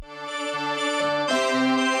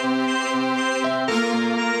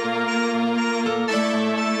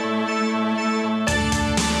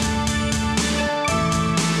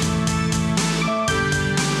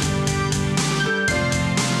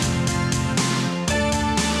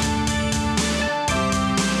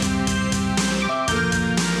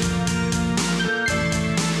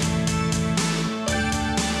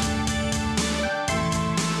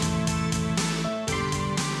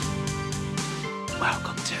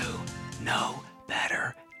No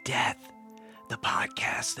Better Death, the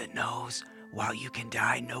podcast that knows while you can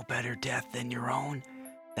die no better death than your own,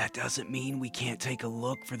 that doesn't mean we can't take a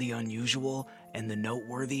look for the unusual and the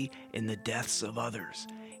noteworthy in the deaths of others.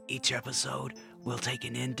 Each episode, we'll take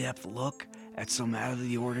an in-depth look at some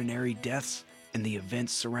out-of-the-ordinary deaths and the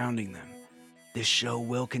events surrounding them. This show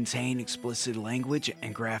will contain explicit language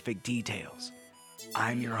and graphic details.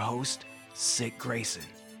 I'm your host, Sick Grayson,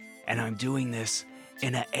 and I'm doing this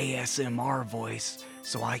in an ASMR voice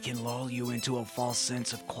so I can lull you into a false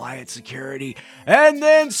sense of quiet security and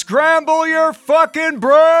then scramble your fucking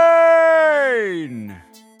brain!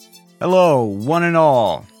 Hello, one and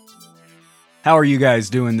all. How are you guys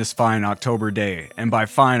doing this fine October day? And by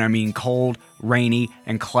fine, I mean cold, rainy,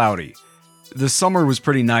 and cloudy. The summer was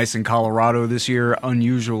pretty nice in Colorado this year,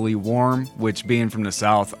 unusually warm, which being from the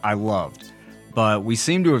south, I loved. But we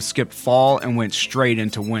seem to have skipped fall and went straight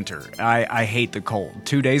into winter. I hate the cold.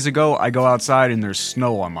 2 days ago, I go outside and there's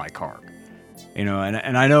snow on my car. You know,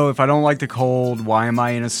 and I know if I don't like the cold, why am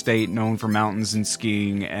I in a state known for mountains and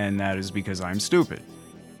skiing? And that is because I'm stupid.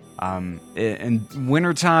 And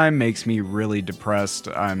wintertime makes me really depressed.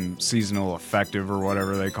 I'm seasonal affective or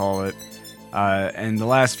whatever they call it. And the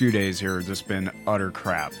last few days here have just been utter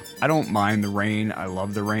crap. I don't mind the rain, I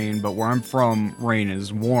love the rain, but where I'm from, rain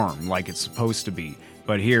is warm like it's supposed to be.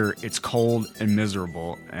 But here, it's cold and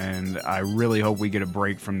miserable, and I really hope we get a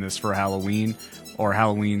break from this for Halloween, or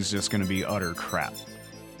Halloween's just gonna be utter crap.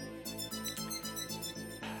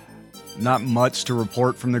 Not much to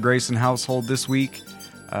report from the Grayson household this week.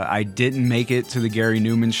 I didn't make it to the Gary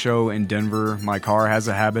Newman show in Denver. My car has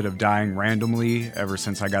a habit of dying randomly ever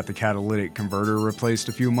since I got the catalytic converter replaced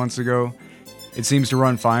a few months ago. It seems to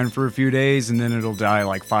run fine for a few days and then it'll die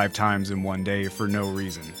like 5 times in one day for no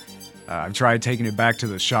reason. I've tried taking it back to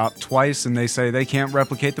the shop twice and they say they can't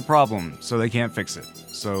replicate the problem, so they can't fix it.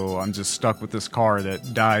 So I'm just stuck with this car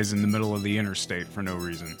that dies in the middle of the interstate for no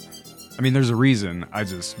reason. I mean, there's a reason, I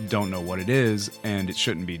just don't know what it is and it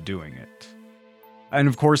shouldn't be doing it. And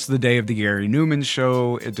of course, the day of the Gary Newman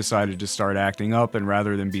show, it decided to start acting up, and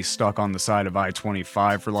rather than be stuck on the side of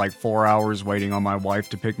I-25 for like 4 hours waiting on my wife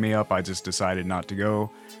to pick me up, I just decided not to go.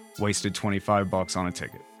 Wasted $25 on a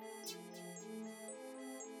ticket.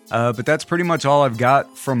 But that's pretty much all I've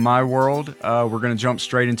got from my world. We're going to jump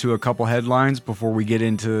straight into a couple headlines before we get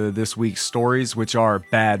into this week's stories, which are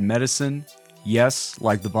Bad Medicine. Yes,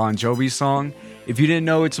 like the Bon Jovi song. If you didn't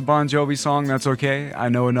know it's a Bon Jovi song, that's okay. I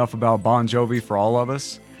know enough about Bon Jovi for all of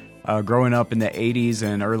us. Growing up in the 80s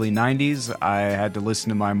and early 90s, I had to listen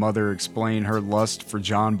to my mother explain her lust for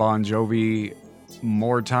John Bon Jovi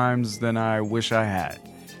more times than I wish I had.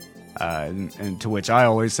 And to which I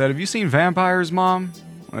always said, have you seen Vampires, Mom?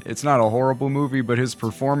 It's not a horrible movie, but his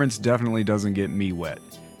performance definitely doesn't get me wet.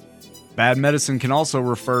 Bad medicine can also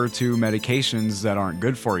refer to medications that aren't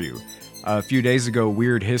good for you. A few days ago,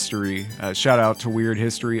 Weird History, shout out to Weird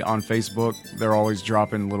History on Facebook. They're always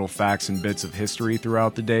dropping little facts and bits of history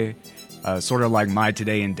throughout the day. Sort of like my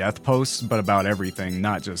Today in Death posts, but about everything,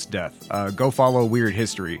 not just death. Go follow Weird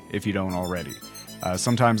History if you don't already.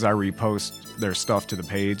 Sometimes I repost their stuff to the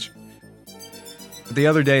page. The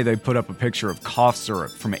other day, they put up a picture of cough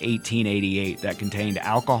syrup from 1888 that contained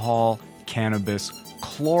alcohol, cannabis,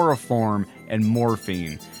 chloroform, and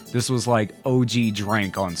morphine. This was like OG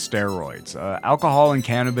drank on steroids. Alcohol and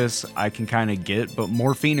cannabis I can kind of get, but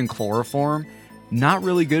morphine and chloroform, not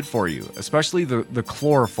really good for you, especially the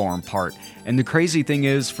chloroform part. And the crazy thing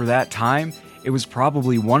is, for that time, it was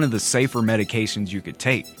probably one of the safer medications you could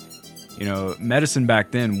take. You know, medicine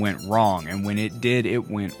back then went wrong, and when it did, it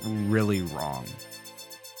went really wrong.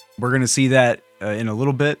 We're going to see that in a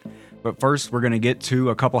little bit, but first we're going to get to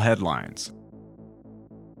a couple headlines.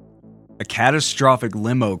 A catastrophic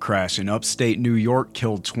limo crash in upstate New York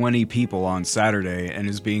killed 20 people on Saturday and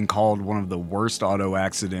is being called one of the worst auto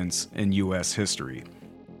accidents in U.S. history.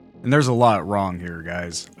 And there's a lot wrong here,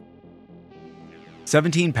 guys.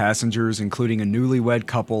 17 passengers, including a newlywed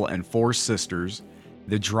couple and 4 sisters,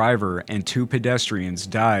 the driver, and 2 pedestrians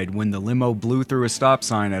died when the limo blew through a stop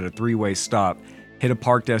sign at a 3-way stop, hit a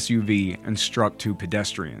parked SUV, and struck 2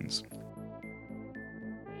 pedestrians.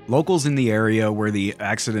 Locals in the area where the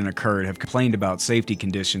accident occurred have complained about safety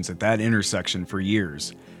conditions at that intersection for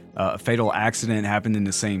years. A fatal accident happened in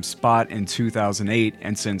the same spot in 2008,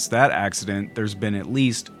 and since that accident, there's been at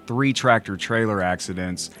least 3 tractor-trailer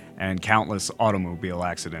accidents and countless automobile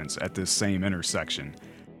accidents at this same intersection.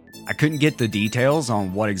 I couldn't get the details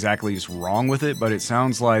on what exactly is wrong with it, but it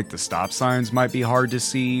sounds like the stop signs might be hard to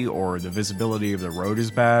see or the visibility of the road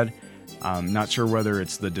is bad. I'm not sure whether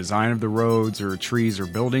it's the design of the roads or trees or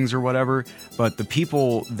buildings or whatever, but the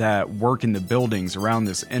people that work in the buildings around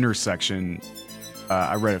this intersection,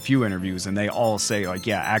 I read a few interviews and they all say, like,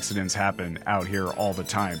 yeah, accidents happen out here all the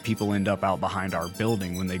time. People end up out behind our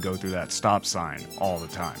building when they go through that stop sign all the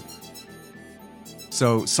time.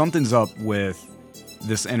 So something's up with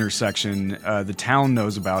this intersection. The town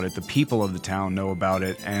knows about it, the people of the town know about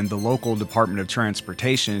it, and the local Department of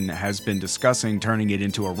Transportation has been discussing turning it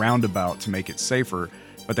into a roundabout to make it safer,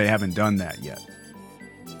 but they haven't done that yet.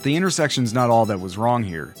 The intersection's not all that was wrong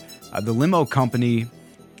here. The limo company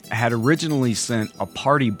had originally sent a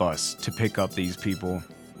party bus to pick up these people,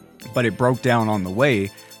 but it broke down on the way,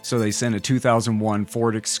 so they sent a 2001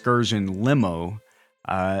 Ford Excursion limo.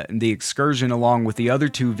 The Excursion, along with the other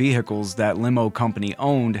two vehicles that limo company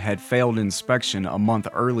owned, had failed inspection a month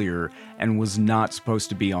earlier and was not supposed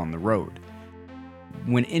to be on the road.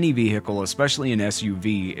 When any vehicle, especially an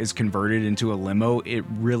SUV, is converted into a limo, it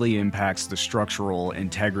really impacts the structural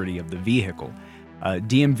integrity of the vehicle.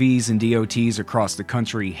 DMVs and DOTs across the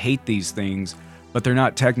country hate these things, but they're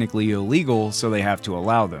not technically illegal, so they have to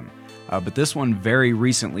allow them. But this one very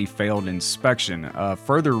recently failed inspection.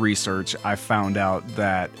 Further research, I found out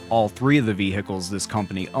that all three of the vehicles this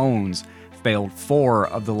company owns failed 4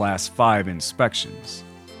 of the last 5 inspections.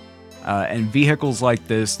 And vehicles like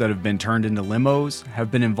this that have been turned into limos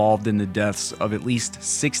have been involved in the deaths of at least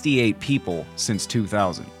 68 people since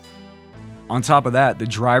 2000. On top of that, the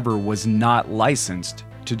driver was not licensed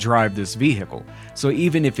to drive this vehicle. So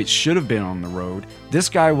even if it should have been on the road, this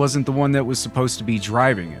guy wasn't the one that was supposed to be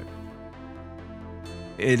driving it.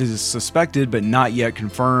 It is suspected, but not yet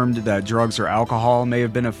confirmed, that drugs or alcohol may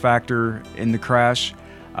have been a factor in the crash.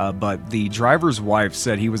 But the driver's wife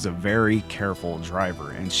said he was a very careful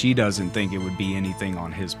driver, and she doesn't think it would be anything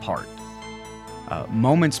on his part.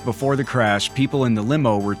 Moments before the crash, people in the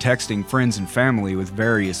limo were texting friends and family with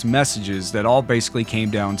various messages that all basically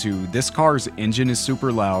came down to, this car's engine is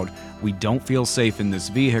super loud, we don't feel safe in this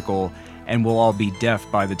vehicle, and we'll all be deaf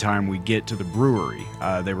by the time we get to the brewery.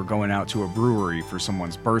 They were going out to a brewery for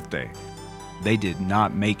someone's birthday. They did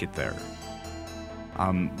not make it there.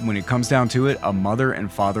 When it comes down to it, a mother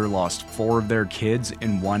and father lost 4 of their kids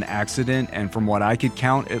in one accident, and from what I could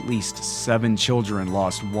count, at least 7 children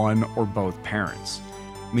lost one or both parents.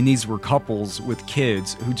 I mean, these were couples with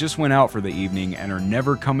kids who just went out for the evening and are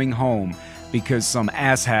never coming home because some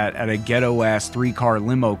asshat at a ghetto-ass 3-car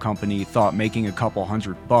limo company thought making a couple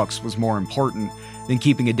 $100 was more important than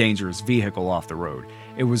keeping a dangerous vehicle off the road.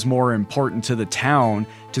 It was more important to the town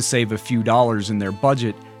to save a few dollars in their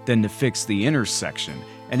budget than to fix the intersection,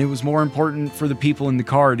 and it was more important for the people in the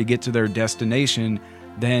car to get to their destination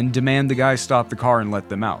than demand the guy stop the car and let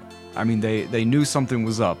them out. I mean, they knew something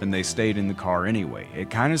was up and they stayed in the car anyway. It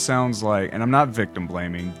kind of sounds like, and I'm not victim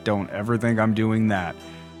blaming, don't ever think I'm doing that,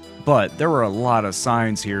 but there were a lot of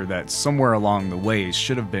signs here that somewhere along the way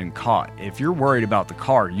should have been caught. If you're worried about the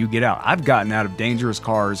car, you get out. I've gotten out of dangerous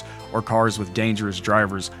cars or cars with dangerous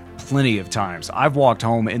drivers plenty of times. I've walked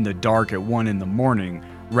home in the dark at 1 in the morning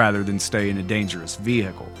rather than stay in a dangerous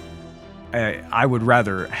vehicle. I would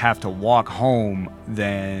rather have to walk home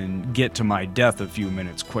than get to my death a few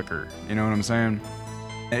minutes quicker. You know what I'm saying?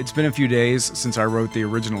 It's been a few days since I wrote the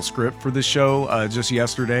original script for the show. Just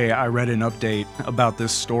yesterday, I read an update about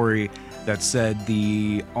this story that said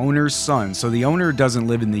the owner's son, so the owner doesn't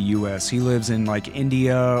live in the US, he lives in like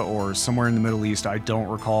India or somewhere in the Middle East, I don't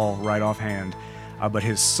recall right offhand, but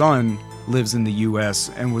his son lives in the US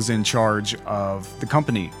and was in charge of the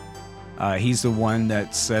company. He's the one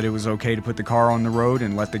that said it was okay to put the car on the road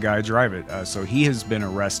and let the guy drive it. So he has been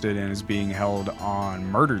arrested and is being held on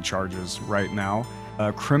murder charges right now.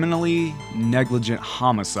 Criminally negligent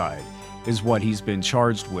homicide is what he's been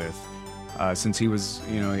charged with. Since he was,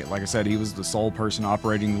 like I said, he was the sole person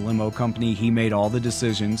operating the limo company. He made all the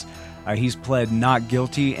decisions. He's pled not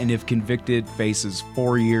guilty, and if convicted, faces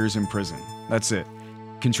 4 years in prison. That's it.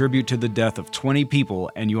 Contribute to the death of 20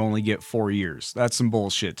 people and you only get 4 years. That's some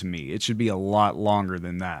bullshit to me. It should be a lot longer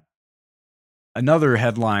than that. Another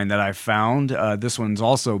headline that I found, this one's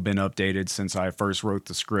also been updated since I first wrote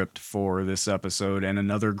the script for this episode, and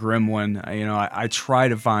another grim one. I try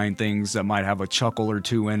to find things that might have a chuckle or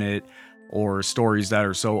two in it, or stories that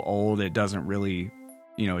are so old it doesn't really,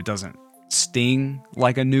 it doesn't sting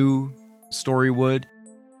like a new story would.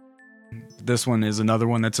 This one is another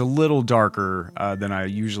one that's a little darker than I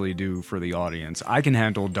usually do for the audience. I can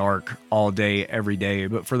handle dark all day, every day,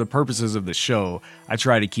 but for the purposes of the show, I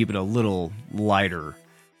try to keep it a little lighter.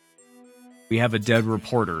 We have a dead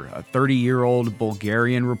reporter. A 30-year-old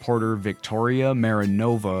Bulgarian reporter, Victoria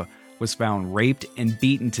Marinova, was found raped and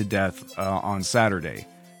beaten to death on Saturday.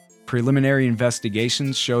 Preliminary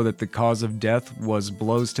investigations show that the cause of death was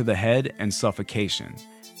blows to the head and suffocation.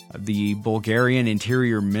 The Bulgarian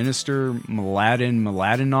Interior Minister Mladen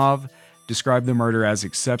Mladenov described the murder as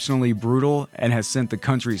exceptionally brutal and has sent the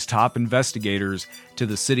country's top investigators to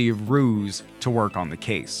the city of Ruse to work on the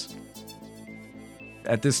case.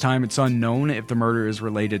 At this time, it's unknown if the murder is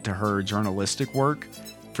related to her journalistic work.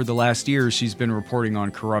 For the last year, she's been reporting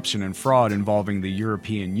on corruption and fraud involving the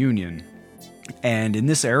European Union. And in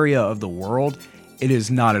this area of the world, it is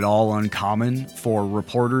not at all uncommon for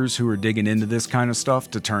reporters who are digging into this kind of stuff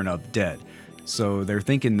to turn up dead. So they're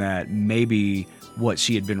thinking that maybe what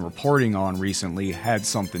she had been reporting on recently had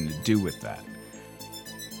something to do with that.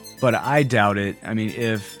 But I doubt it. I mean,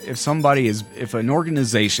 if an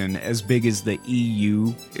organization as big as the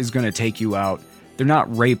EU is going to take you out, they're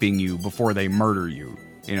not raping you before they murder you.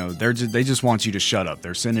 You know, they just want you to shut up.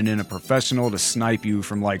 They're sending in a professional to snipe you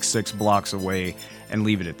from like 6 blocks away and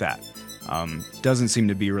leave it at that. Doesn't seem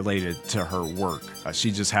to be related to her work.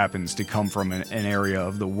 She just happens to come from an area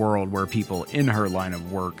of the world where people in her line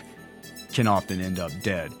of work can often end up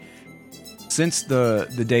dead. Since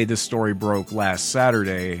the day this story broke last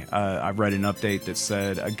Saturday, I've read an update that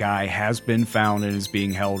said a guy has been found and is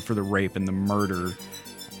being held for the rape and the murder.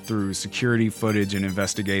 Through security footage and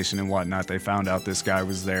investigation and whatnot, they found out this guy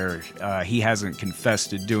was there. He hasn't confessed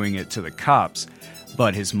to doing it to the cops,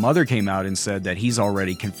 but his mother came out and said that he's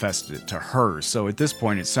already confessed it to her. So at this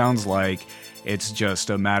point, it sounds like it's just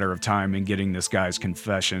a matter of time in getting this guy's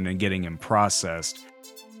confession and getting him processed.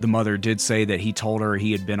 The mother did say that he told her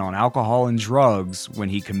he had been on alcohol and drugs when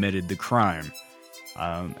he committed the crime.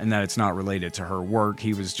 And that it's not related to her work.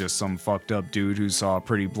 He was just some fucked up dude who saw a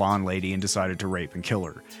pretty blonde lady and decided to rape and kill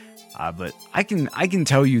her. But I can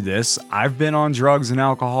tell you this, I've been on drugs and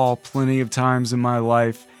alcohol plenty of times in my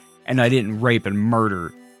life, and I didn't rape and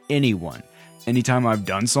murder anyone. Anytime I've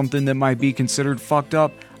done something that might be considered fucked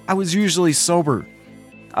up, I was usually sober.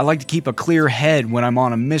 I like to keep a clear head when I'm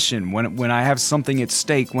on a mission, when I have something at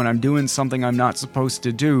stake, when I'm doing something I'm not supposed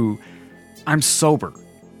to do. I'm sober.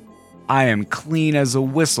 I am clean as a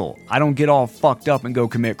whistle. I don't get all fucked up and go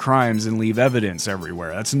commit crimes and leave evidence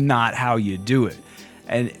everywhere. That's not how you do it.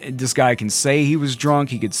 And this guy can say he was drunk,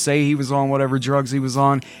 he could say he was on whatever drugs he was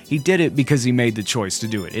on. He did it because he made the choice to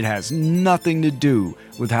do it. It has nothing to do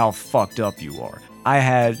with how fucked up you are. I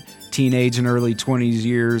had teenage and early 20s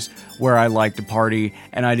years where I liked to party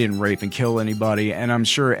and I didn't rape and kill anybody, and I'm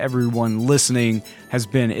sure everyone listening has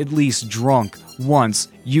been at least drunk once.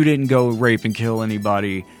 You didn't go rape and kill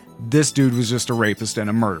anybody. This dude was just a rapist and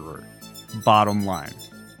a murderer. Bottom line.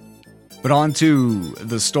 But on to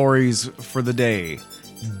the stories for the day.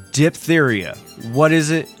 Diphtheria. What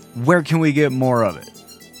is it? Where can we get more of it?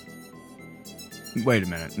 Wait a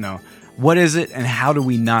minute, no. What is it and how do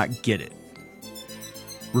we not get it?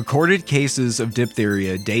 Recorded cases of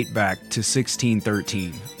diphtheria date back to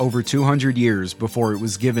 1613, over 200 years before it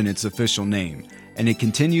was given its official name, and it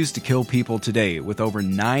continues to kill people today, with over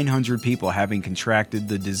 900 people having contracted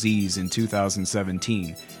the disease in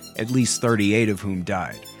 2017, at least 38 of whom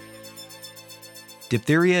died.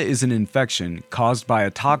 Diphtheria is an infection caused by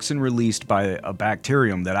a toxin released by a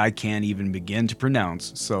bacterium that I can't even begin to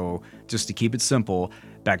pronounce, so just to keep it simple,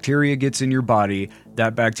 bacteria gets in your body,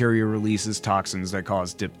 that bacteria releases toxins that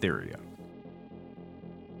cause diphtheria.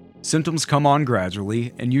 Symptoms come on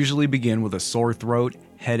gradually and usually begin with a sore throat,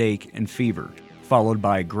 headache, and fever, followed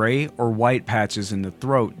by gray or white patches in the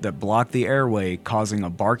throat that block the airway, causing a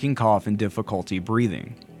barking cough and difficulty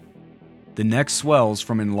breathing. The neck swells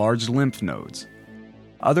from enlarged lymph nodes.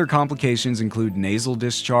 Other complications include nasal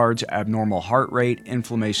discharge, abnormal heart rate,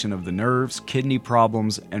 inflammation of the nerves, kidney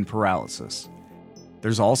problems, and paralysis.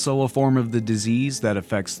 There's also a form of the disease that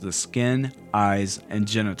affects the skin, eyes, and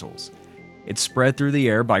genitals. It's spread through the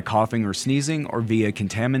air by coughing or sneezing or via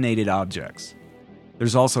contaminated objects.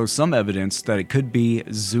 There's also some evidence that it could be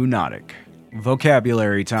zoonotic.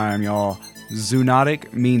 Vocabulary time, y'all.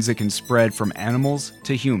 Zoonotic means it can spread from animals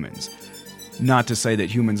to humans. Not to say that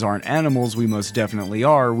humans aren't animals, we most definitely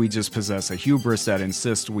are, we just possess a hubris that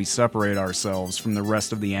insists we separate ourselves from the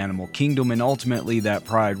rest of the animal kingdom, and ultimately that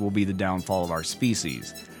pride will be the downfall of our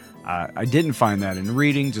species. I didn't find that in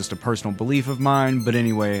reading, just a personal belief of mine, but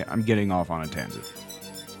anyway, I'm getting off on a tangent.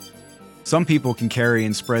 Some people can carry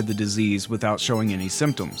and spread the disease without showing any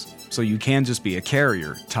symptoms, so you can just be a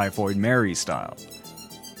carrier, Typhoid Mary style.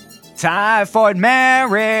 Typhoid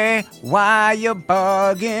Mary, why you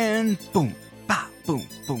bugging? Boom. Boom,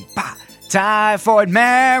 boom, ba. Typhoid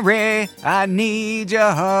Mary, I need you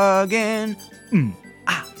hugging. Boom,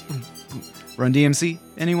 boom. Run DMC?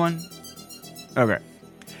 Anyone? Okay.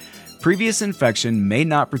 Previous infection may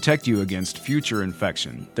not protect you against future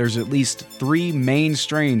infection. There's at least 3 main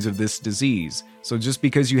strains of this disease, so just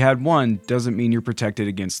because you had one doesn't mean you're protected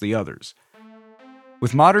against the others.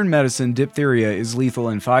 With modern medicine, diphtheria is lethal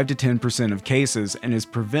in 5 to 10% of cases and is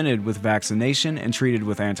prevented with vaccination and treated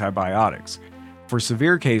with antibiotics. For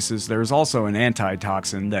severe cases, there is also an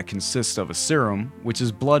antitoxin that consists of a serum, which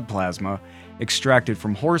is blood plasma, extracted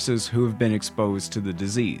from horses who have been exposed to the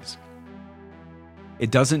disease. It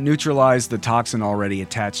doesn't neutralize the toxin already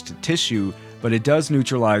attached to tissue, but it does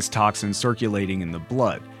neutralize toxins circulating in the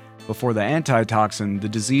blood. Before the antitoxin, the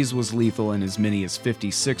disease was lethal in as many as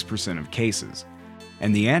 56% of cases.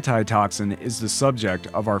 And the antitoxin is the subject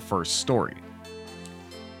of our first story.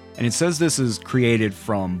 And it says this is created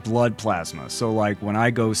from blood plasma. So like when I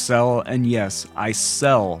go sell, and yes, I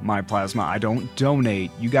sell my plasma, I don't donate,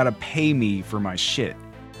 you gotta pay me for my shit.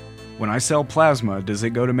 When I sell plasma, does it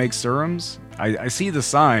go to make serums? I see the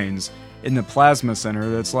signs in the plasma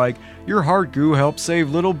center that's like, your heart goo helped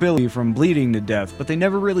save little Billy from bleeding to death, but they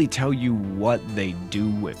never really tell you what they do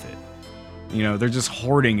with it. You know, they're just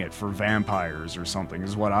hoarding it for vampires or something,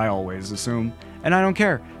 is what I always assume. And I don't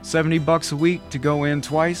care. $70 a week to go in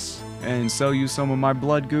twice and sell you some of my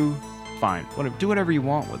blood goo? Fine. Do whatever you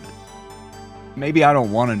want with it. Maybe I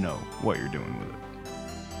don't want to know what you're doing with it.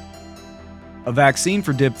 A vaccine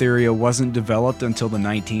for diphtheria wasn't developed until the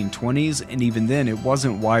 1920s, and even then it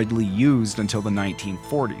wasn't widely used until the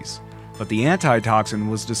 1940s. But the antitoxin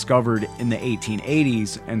was discovered in the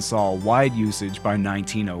 1880s and saw wide usage by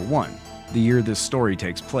 1901. The year this story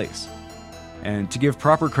takes place. And to give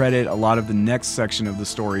proper credit, a lot of the next section of the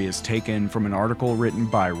story is taken from an article written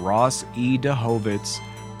by Ross E. DeHovitz,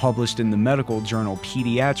 published in the medical journal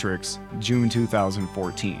Pediatrics, June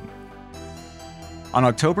 2014. On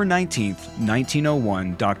October 19,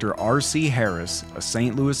 1901, Dr. R.C. Harris, a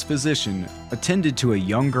St. Louis physician, attended to a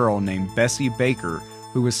young girl named Bessie Baker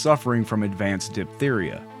who was suffering from advanced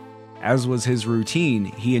diphtheria. As was his routine,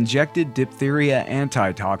 he injected diphtheria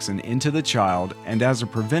antitoxin into the child and, as a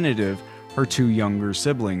preventative, her 2 younger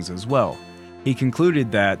siblings as well. He concluded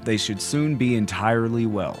that they should soon be entirely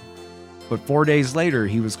well. But 4 days later,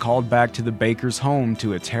 he was called back to the Baker's home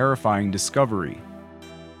to a terrifying discovery.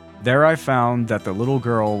 There I found that the little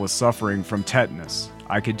girl was suffering from tetanus.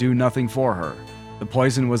 I could do nothing for her. The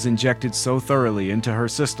poison was injected so thoroughly into her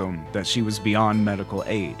system that she was beyond medical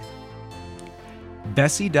aid.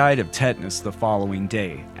 Bessie died of tetanus the following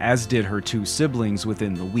day, as did her 2 siblings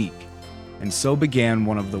within the week. And so began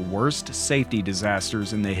one of the worst safety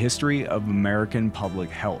disasters in the history of American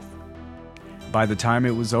public health. By the time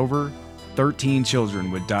it was over, 13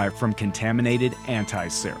 children would die from contaminated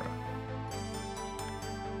anti-sera.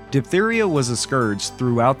 Diphtheria was a scourge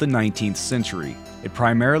throughout the 19th century. It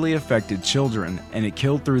primarily affected children, and it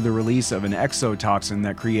killed through the release of an exotoxin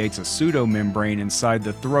that creates a pseudomembrane inside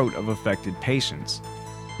the throat of affected patients.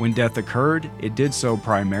 When death occurred, it did so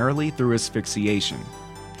primarily through asphyxiation.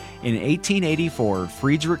 In 1884,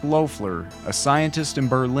 Friedrich Loeffler, a scientist in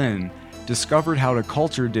Berlin, discovered how to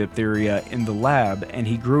culture diphtheria in the lab, and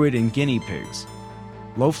he grew it in guinea pigs.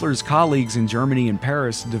 Loeffler's colleagues in Germany and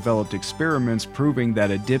Paris developed experiments proving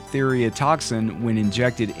that a diphtheria toxin, when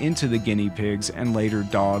injected into the guinea pigs and later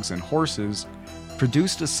dogs and horses,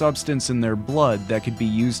 produced a substance in their blood that could be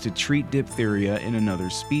used to treat diphtheria in another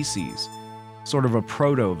species, sort of a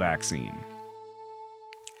proto-vaccine.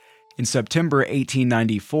 In September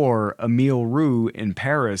 1894, Emile Roux in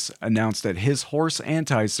Paris announced that his horse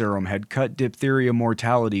anti-serum had cut diphtheria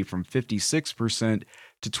mortality from 56%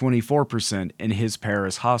 to 24% in his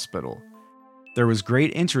Paris hospital. There was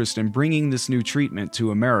great interest in bringing this new treatment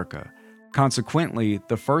to America. Consequently,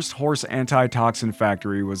 the first horse antitoxin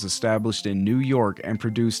factory was established in New York and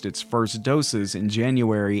produced its first doses in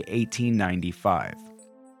January 1895.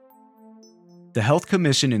 The Health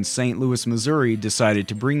Commission in St. Louis, Missouri decided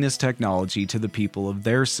to bring this technology to the people of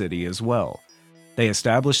their city as well. They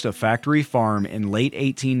established a factory farm in late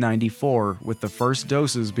 1894, with the first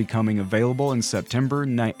doses becoming available in September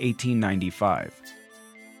 1895.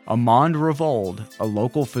 Amand Revold, a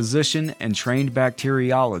local physician and trained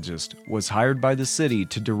bacteriologist, was hired by the city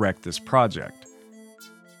to direct this project.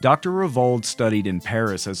 Dr. Revold studied in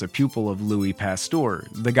Paris as a pupil of Louis Pasteur,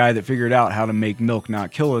 the guy that figured out how to make milk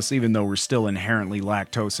not kill us even though we're still inherently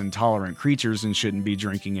lactose-intolerant creatures and shouldn't be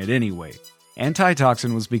drinking it anyway.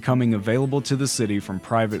 Antitoxin was becoming available to the city from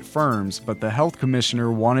private firms, but the health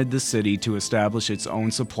commissioner wanted the city to establish its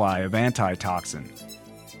own supply of antitoxin,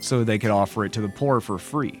 so they could offer it to the poor for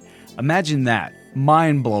free. Imagine that.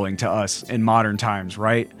 Mind-blowing to us in modern times,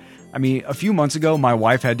 right? I mean, a few months ago, my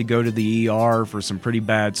wife had to go to the ER for some pretty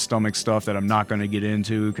bad stomach stuff that I'm not going to get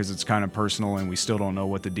into because it's kind of personal and we still don't know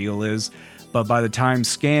what the deal is. But by the time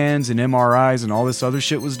scans and MRIs and all this other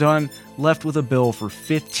shit was done, left with a bill for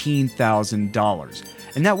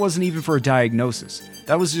 $15,000. And that wasn't even for a diagnosis.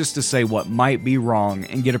 That was just to say what might be wrong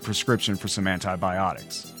and get a prescription for some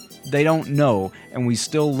antibiotics. They don't know, and we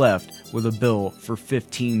still left with a bill for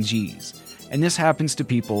 15 G's. And this happens to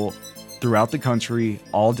people throughout the country,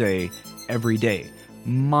 all day, every day.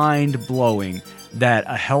 Mind-blowing that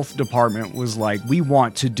a health department was like, we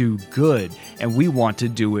want to do good, and we want to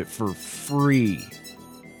do it for free.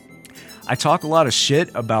 I talk a lot of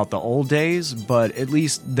shit about the old days, but at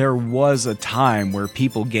least there was a time where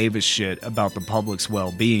people gave a shit about the public's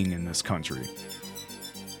well-being in this country.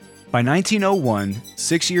 By 1901,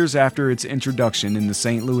 6 years after its introduction in the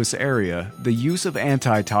St. Louis area, the use of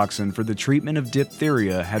antitoxin for the treatment of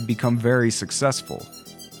diphtheria had become very successful.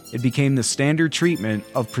 It became the standard treatment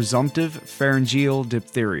of presumptive pharyngeal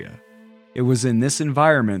diphtheria. It was in this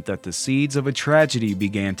environment that the seeds of a tragedy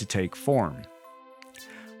began to take form.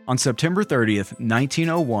 On September 30th,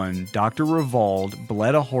 1901, Dr. Revold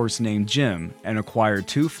bled a horse named Jim and acquired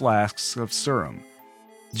 2 flasks of serum.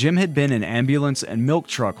 Jim had been an ambulance and milk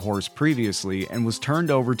truck horse previously and was turned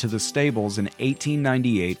over to the stables in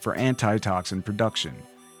 1898 for antitoxin production.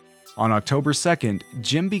 On October 2nd,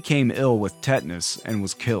 Jim became ill with tetanus and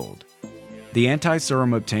was killed. The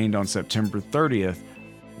anti-serum obtained on September 30th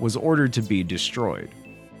was ordered to be destroyed.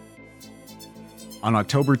 On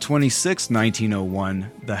October 26, 1901,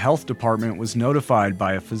 the health department was notified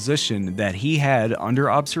by a physician that he had under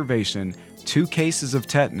observation 2 cases of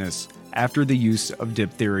tetanus after the use of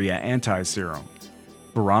diphtheria anti-serum.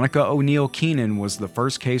 Veronica O'Neill Keenan was the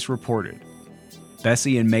first case reported.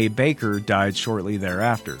 Bessie and May Baker died shortly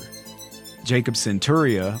thereafter. Jacob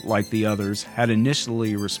Centuria, like the others, had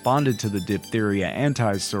initially responded to the diphtheria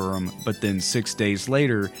anti-serum, but then 6 days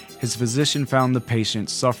later, his physician found the patient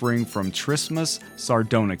suffering from trismus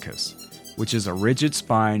sardonicus, which is a rigid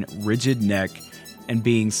spine, rigid neck, and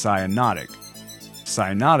being cyanotic.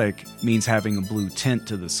 Cyanotic means having a blue tint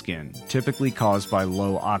to the skin, typically caused by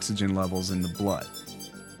low oxygen levels in the blood.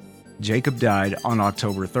 Jacob died on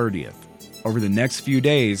October 30th. Over the next few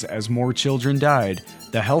days, as more children died,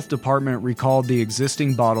 the health department recalled the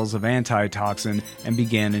existing bottles of antitoxin and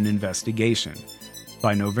began an investigation.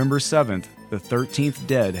 By November 7th, the 13th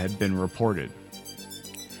dead had been reported.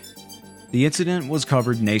 The incident was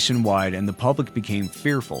covered nationwide and the public became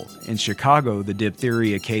fearful. In Chicago, the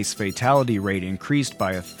diphtheria case fatality rate increased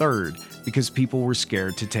by 1/3 because people were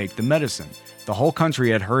scared to take the medicine. The whole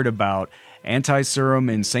country had heard about anti-serum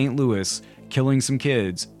in St. Louis killing some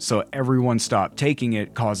kids, so everyone stopped taking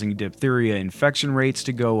it, causing diphtheria infection rates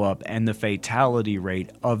to go up and the fatality rate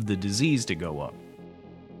of the disease to go up.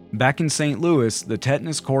 Back in St. Louis, the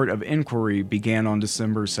tetanus court of inquiry began on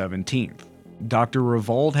December 17th. Dr.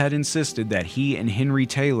 Revold had insisted that he and Henry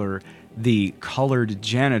Taylor, the colored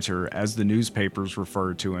janitor as the newspapers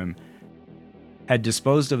referred to him, had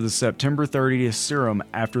disposed of the September 30th serum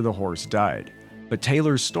after the horse died. But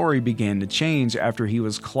Taylor's story began to change after he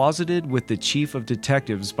was closeted with the chief of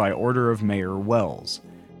detectives by order of Mayor Wells.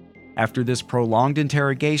 After this prolonged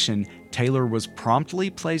interrogation, Taylor was promptly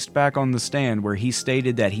placed back on the stand where he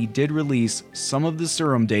stated that he did release some of the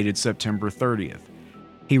serum dated September 30th.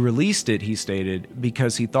 He released it, he stated,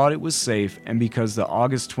 because he thought it was safe and because the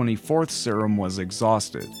August 24th serum was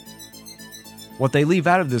exhausted. What they leave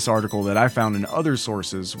out of this article that I found in other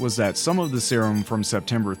sources was that some of the serum from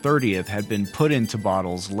September 30th had been put into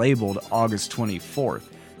bottles labeled August 24th.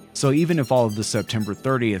 So even if all of the September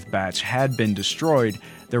 30th batch had been destroyed,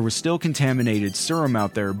 there was still contaminated serum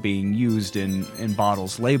out there being used in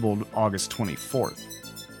bottles labeled August 24th.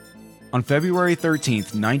 On February 13,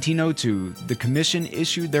 1902, the commission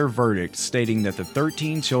issued their verdict stating that the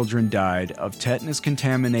 13 children died of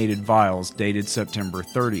tetanus-contaminated vials dated September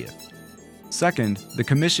 30th. Second, the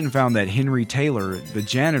commission found that Henry Taylor, the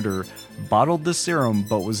janitor, bottled the serum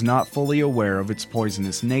but was not fully aware of its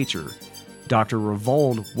poisonous nature. Dr.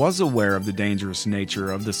 Revold was aware of the dangerous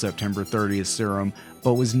nature of the September 30th serum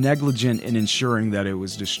but was negligent in ensuring that it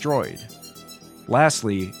was destroyed.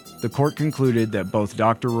 Lastly, the court concluded that both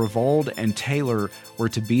Dr. Revold and Taylor were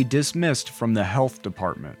to be dismissed from the health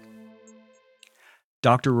department.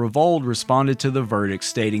 Dr. Revold responded to the verdict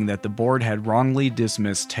stating that the board had wrongly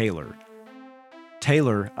dismissed Taylor.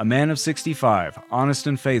 Taylor, a man of 65, honest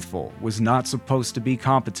and faithful, was not supposed to be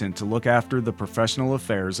competent to look after the professional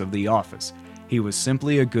affairs of the office. He was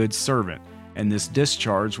simply a good servant, and this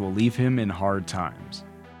discharge will leave him in hard times.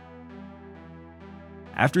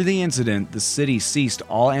 After the incident, the city ceased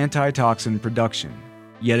all antitoxin production.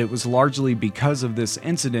 Yet it was largely because of this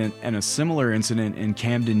incident and a similar incident in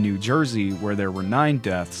Camden, New Jersey, where there were 9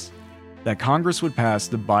 deaths, that Congress would pass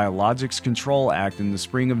the Biologics Control Act in the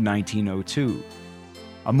spring of 1902.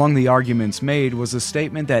 Among the arguments made was a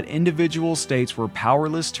statement that individual states were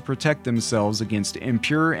powerless to protect themselves against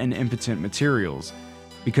impure and impotent materials,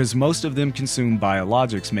 because most of them consumed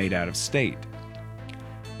biologics made out of state.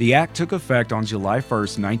 The act took effect on July 1,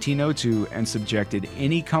 1902, and subjected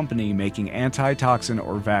any company making antitoxin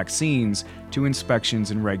or vaccines to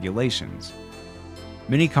inspections and regulations.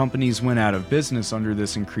 Many companies went out of business under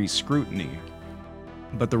this increased scrutiny.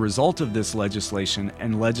 But the result of this legislation,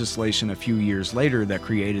 and legislation a few years later that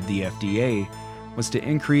created the FDA, was to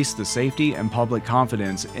increase the safety and public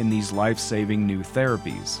confidence in these life-saving new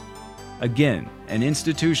therapies. Again, an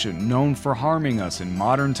institution known for harming us in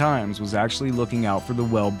modern times was actually looking out for the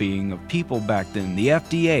well-being of people back then. The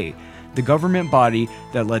FDA, the government body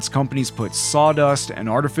that lets companies put sawdust and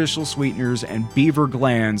artificial sweeteners and beaver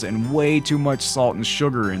glands and way too much salt and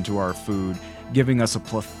sugar into our food, giving us a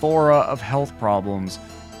plethora of health problems.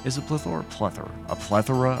 Is it plethora? Plethora. A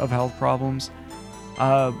plethora of health problems?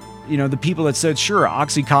 The people that said, sure,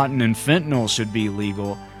 OxyContin and fentanyl should be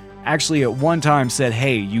legal, actually at one time said,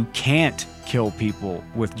 hey, you can't kill people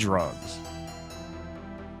with drugs.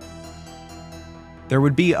 There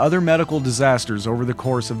would be other medical disasters over the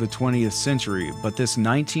course of the 20th century, but this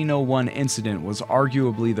 1901 incident was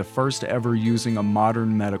arguably the first ever using a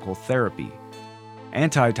modern medical therapy.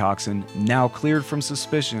 Antitoxin, now cleared from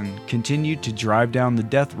suspicion, continued to drive down the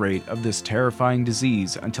death rate of this terrifying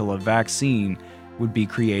disease until a vaccine would be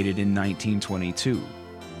created in 1922.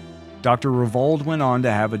 Dr. Revold went on to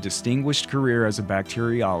have a distinguished career as a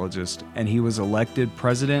bacteriologist, and he was elected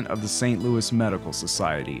president of the St. Louis Medical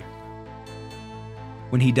Society.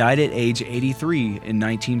 When he died at age 83 in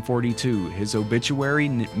 1942, his obituary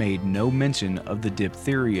made no mention of the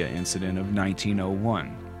diphtheria incident of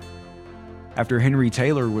 1901. After Henry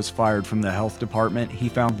Taylor was fired from the health department, he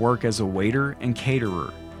found work as a waiter and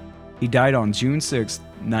caterer. He died on June 6,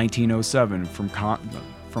 1907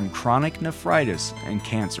 from chronic nephritis and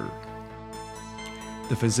cancer.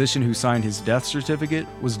 The physician who signed his death certificate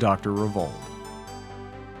was Dr. Revold.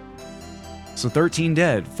 So 13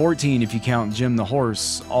 dead, 14 if you count Jim the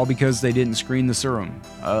horse, all because they didn't screen the serum.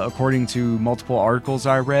 According to multiple articles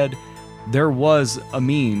I read, there was a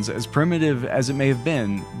means, as primitive as it may have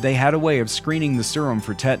been, they had a way of screening the serum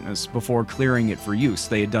for tetanus before clearing it for use.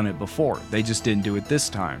 They had done it before, they just didn't do it this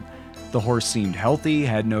time. The horse seemed healthy,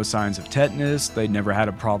 had no signs of tetanus, they'd never had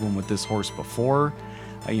a problem with this horse before.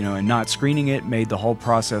 And not screening it made the whole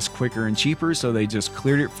process quicker and cheaper, so they just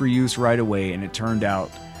cleared it for use right away, and it turned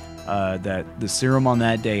out that the serum on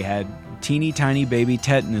that day had teeny tiny baby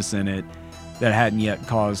tetanus in it that hadn't yet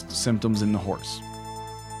caused symptoms in the horse.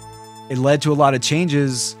 It led to a lot of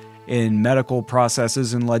changes in medical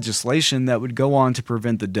processes and legislation that would go on to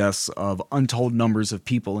prevent the deaths of untold numbers of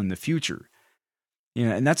people in the future.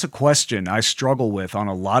 And that's a question I struggle with on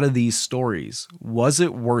a lot of these stories. Was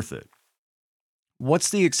it worth it? What's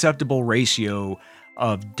the acceptable ratio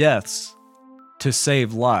of deaths to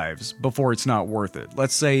save lives before it's not worth it?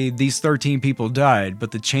 Let's say these 13 people died,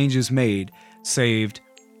 but the changes made saved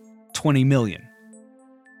 20 million.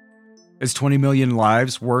 Is 20 million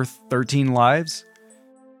lives worth 13 lives?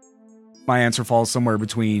 My answer falls somewhere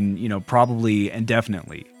between, probably and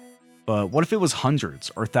definitely. But what if it was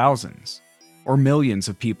hundreds or thousands or millions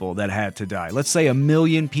of people that had to die? Let's say 1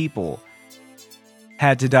 million people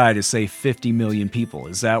had to die to save 50 million people.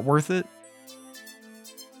 Is that worth it?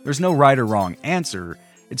 There's no right or wrong answer.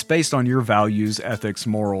 It's based on your values, ethics,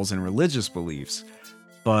 morals, and religious beliefs.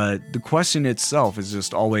 But the question itself is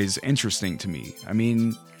just always interesting to me. I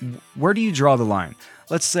mean, where do you draw the line?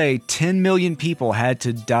 Let's say 10 million people had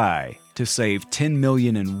to die to save 10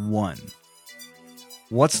 million and one.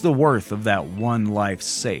 What's the worth of that one life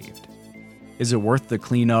saved? Is it worth the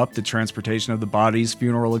cleanup, the transportation of the bodies,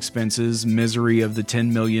 funeral expenses, misery of the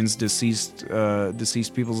 10 millions deceased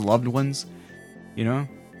people's loved ones?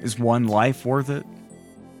 Is one life worth it?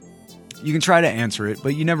 You can try to answer it, but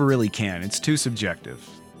you never really can. It's too subjective.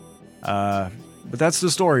 But that's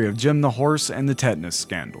the story of Jim the Horse and the tetanus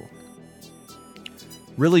scandal.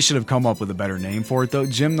 Really should have come up with a better name for it, though.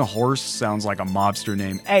 Jim the Horse sounds like a mobster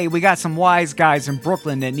name. Hey, we got some wise guys in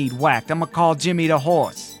Brooklyn that need whacked. I'm gonna call Jimmy the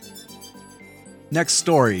Horse. Next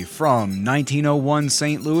story, from 1901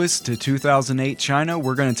 St. Louis to 2008 China,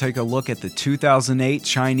 we're going to take a look at the 2008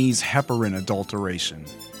 Chinese Heparin Adulteration.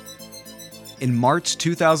 In March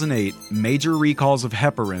 2008, major recalls of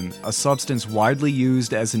heparin, a substance widely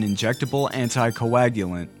used as an injectable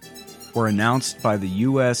anticoagulant, were announced by the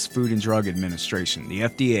U.S. Food and Drug Administration, the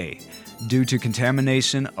FDA. due to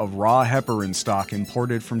contamination of raw heparin stock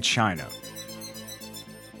imported from China.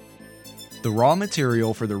 The raw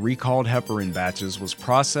material for the recalled heparin batches was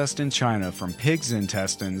processed in China from pigs'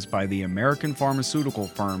 intestines by the American pharmaceutical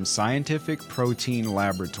firm Scientific Protein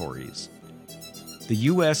Laboratories. The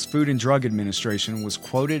U.S. Food and Drug Administration was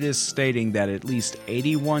quoted as stating that at least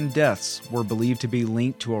 81 deaths were believed to be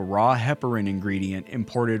linked to a raw heparin ingredient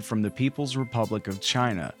imported from the People's Republic of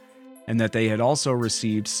China, and that they had also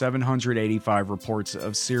received 785 reports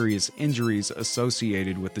of serious injuries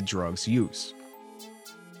associated with the drug's use.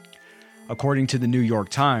 According to the New York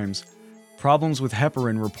Times, problems with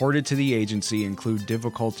heparin reported to the agency include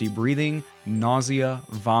difficulty breathing, nausea,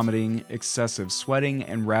 vomiting, excessive sweating,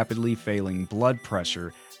 and rapidly failing blood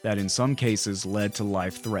pressure that in some cases led to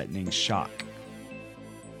life-threatening shock.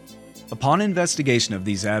 Upon investigation of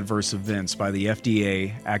these adverse events by the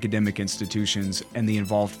FDA, academic institutions, and the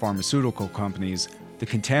involved pharmaceutical companies, the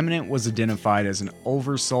contaminant was identified as an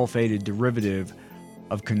oversulfated derivative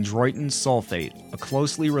of chondroitin sulfate, a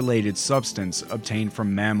closely related substance obtained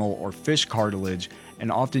from mammal or fish cartilage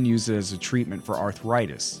and often used as a treatment for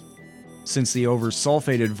arthritis. Since the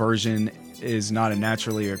oversulfated version is not a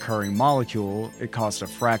naturally occurring molecule, it costs a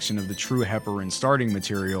fraction of the true heparin starting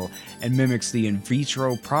material and mimics the in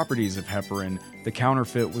vitro properties of heparin. The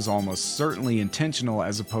counterfeit was almost certainly intentional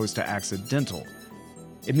as opposed to accidental.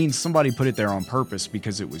 It means somebody put it there on purpose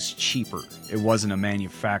because it was cheaper. It wasn't a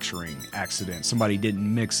manufacturing accident. Somebody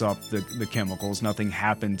didn't mix up the chemicals. Nothing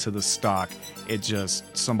happened to the stock. It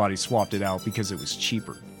just, somebody swapped it out because it was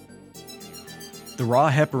cheaper. The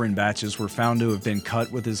raw heparin batches were found to have been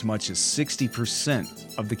cut with as much as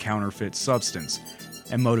 60% of the counterfeit substance,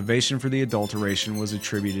 and motivation for the adulteration was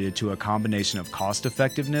attributed to a combination of cost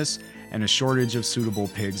effectiveness and a shortage of suitable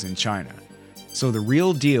pigs in China. So the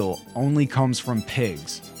real deal only comes from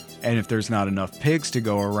pigs, and if there's not enough pigs to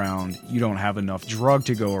go around, you don't have enough drug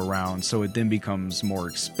to go around, so it then becomes more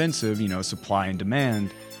expensive, supply and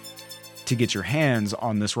demand, to get your hands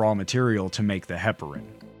on this raw material to make the heparin.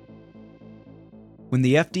 When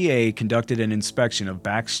the FDA conducted an inspection of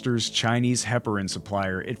Baxter's Chinese heparin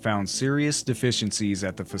supplier, it found serious deficiencies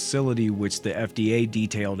at the facility, which the FDA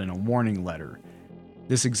detailed in a warning letter.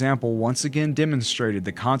 This example once again demonstrated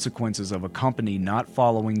the consequences of a company not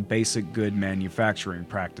following basic good manufacturing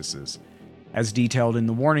practices. As detailed in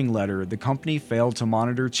the warning letter, the company failed to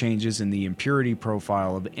monitor changes in the impurity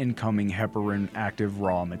profile of incoming heparin active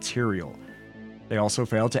raw material. They also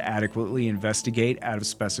failed to adequately investigate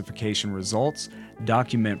out-of-specification results,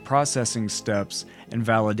 document processing steps, and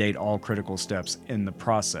validate all critical steps in the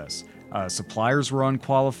process. Suppliers were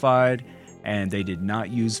unqualified, and they did not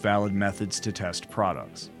use valid methods to test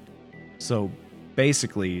products. So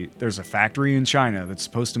basically, there's a factory in China that's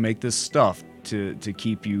supposed to make this stuff to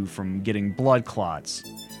keep you from getting blood clots.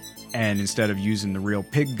 And instead of using the real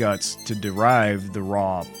pig guts to derive the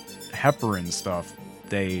raw heparin stuff,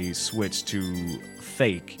 they switched to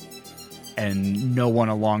fake. And no one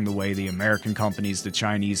along the way, the American companies, the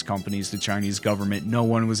Chinese government, no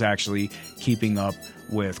one was actually keeping up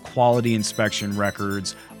with quality inspection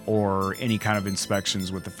records or any kind of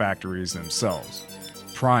inspections with the factories themselves.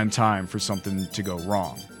 Prime time for something to go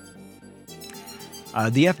wrong.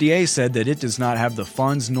 The FDA said that it does not have the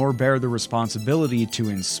funds nor bear the responsibility to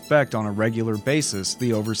inspect on a regular basis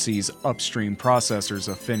the overseas upstream processors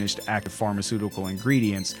of finished active pharmaceutical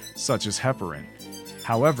ingredients such as heparin.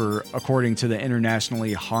 However, according to the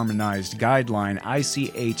internationally harmonized guideline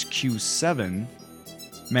ICH-Q7,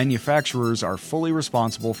 manufacturers are fully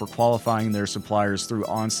responsible for qualifying their suppliers through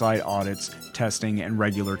on-site audits, testing, and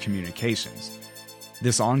regular communications.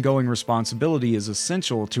 This ongoing responsibility is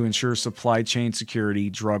essential to ensure supply chain security,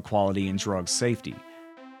 drug quality, and drug safety.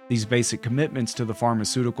 These basic commitments to the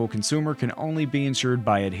pharmaceutical consumer can only be ensured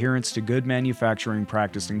by adherence to good manufacturing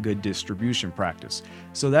practice and good distribution practice.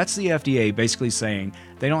 So that's the FDA basically saying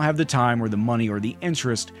they don't have the time or the money or the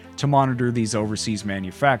interest to monitor these overseas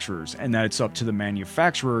manufacturers, and that it's up to the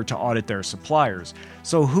manufacturer to audit their suppliers.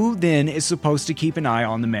 So who then is supposed to keep an eye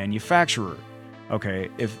on the manufacturer? Okay,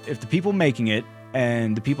 if the people making it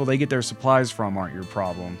and the people they get their supplies from aren't your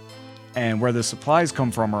problem, and where the supplies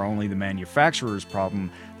come from are only the manufacturer's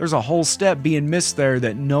problem, there's a whole step being missed there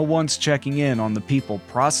that no one's checking in on the people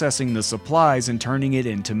processing the supplies and turning it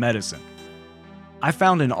into medicine. I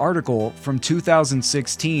found an article from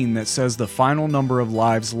 2016 that says the final number of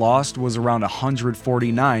lives lost was around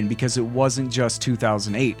 149 because it wasn't just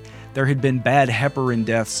 2008. There had been bad heparin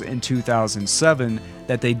deaths in 2007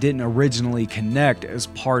 that they didn't originally connect as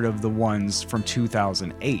part of the ones from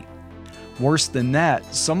 2008. Worse than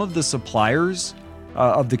that, some of the suppliers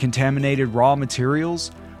of the contaminated raw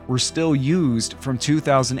materials were still used from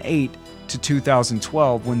 2008 to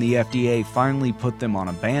 2012 when the FDA finally put them on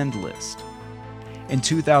a banned list. In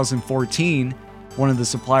 2014, one of the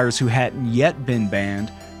suppliers who hadn't yet been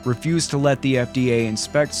banned refused to let the FDA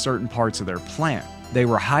inspect certain parts of their plant. They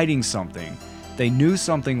were hiding something. They knew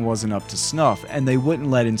something wasn't up to snuff, and they wouldn't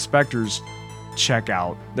let inspectors check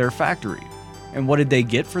out their factory. And what did they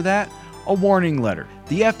get for that? A warning letter.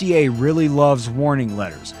 The FDA really loves warning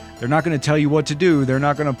letters. They're not going to tell you what to do. They're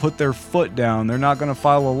not going to put their foot down. They're not going to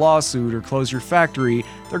file a lawsuit or close your factory.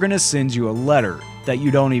 They're going to send you a letter that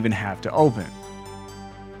you don't even have to open.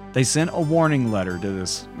 They sent a warning letter to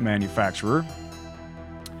this manufacturer.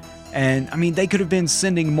 And, they could have been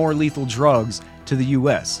sending more lethal drugs to the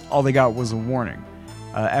US. All they got was a warning.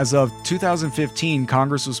 As of 2015,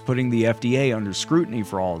 Congress was putting the FDA under scrutiny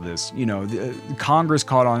for all of this. Congress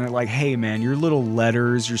caught on it like, hey man, your little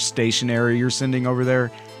letters, your stationery you're sending over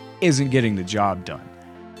there isn't getting the job done.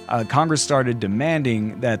 Congress started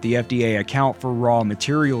demanding that the FDA account for raw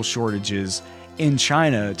material shortages in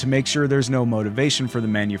China to make sure there's no motivation for the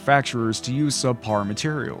manufacturers to use subpar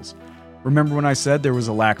materials. Remember when I said there was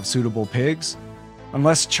a lack of suitable pigs?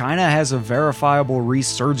 Unless China has a verifiable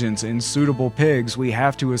resurgence in suitable pigs, we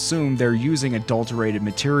have to assume they're using adulterated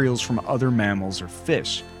materials from other mammals or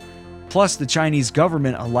fish. Plus, the Chinese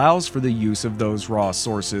government allows for the use of those raw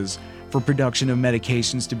sources for production of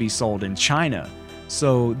medications to be sold in China.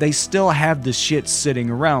 So they still have the shit sitting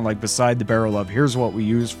around, like beside the barrel of here's what we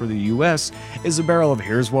use for the US is a barrel of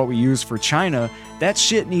here's what we use for China. That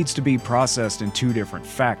shit needs to be processed in two different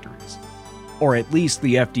factories. Or at least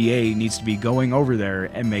the FDA needs to be going over there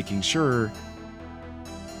and making sure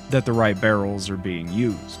that the right barrels are being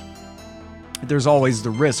used. There's always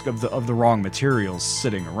the risk of the wrong materials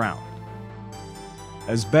sitting around.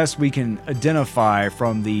 As best we can identify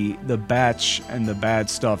from the batch and the bad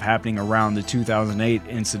stuff happening around the 2008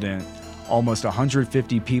 incident, almost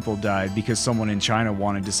 150 people died because someone in China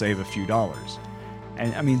wanted to save a few dollars.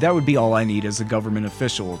 And that would be all I need as a government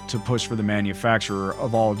official to push for the manufacturer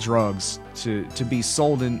of all drugs to be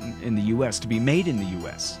sold in the US, to be made in the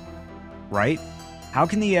US, right? How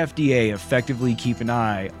can the FDA effectively keep an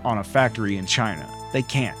eye on a factory in China? They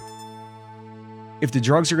can't. If the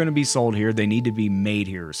drugs are going to be sold here, they need to be made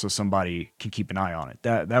here so somebody can keep an eye on it.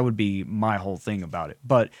 That would be my whole thing about it.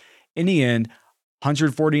 But in the end,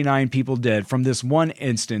 149 people dead from this one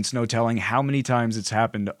instance, no telling how many times it's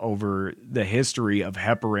happened over the history of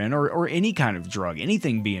heparin or any kind of drug,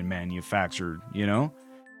 anything being manufactured,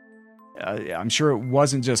 I'm sure it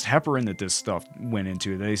wasn't just heparin that this stuff went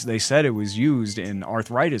into. They said it was used in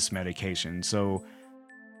arthritis medication, so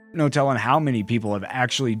no telling how many people have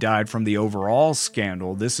actually died from the overall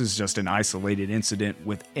scandal. This is just an isolated incident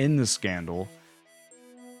within the scandal.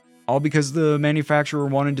 All because the manufacturer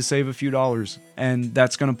wanted to save a few dollars. And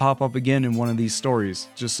that's going to pop up again in one of these stories.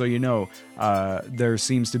 Just so you know, there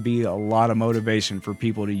seems to be a lot of motivation for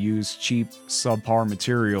people to use cheap, subpar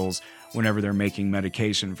materials whenever they're making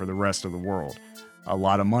medication for the rest of the world. A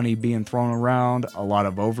lot of money being thrown around, a lot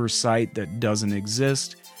of oversight that doesn't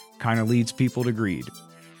exist, kind of leads people to greed.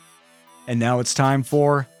 And now it's time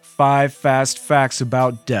for 5 fast facts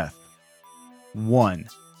about death. 1.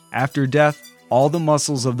 After death, all the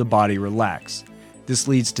muscles of the body relax. This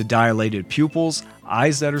leads to dilated pupils,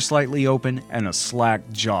 eyes that are slightly open, and a slack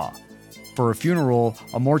jaw. For a funeral,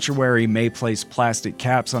 a mortuary may place plastic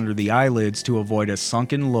caps under the eyelids to avoid a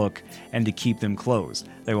sunken look and to keep them closed.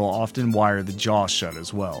 They will often wire the jaw shut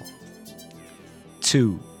as well.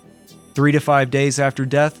 2. 3 to 5 days after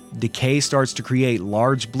death, decay starts to create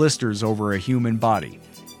large blisters over a human body.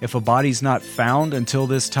 If a body's not found until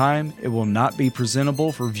this time, it will not be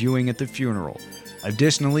presentable for viewing at the funeral.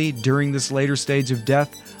 Additionally, during this later stage of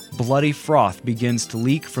death, bloody froth begins to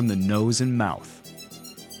leak from the nose and mouth.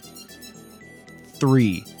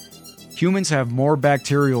 3. Humans have more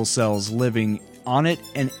bacterial cells living on it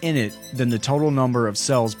and in it than the total number of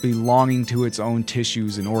cells belonging to its own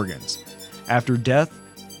tissues and organs. After death,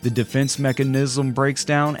 the defense mechanism breaks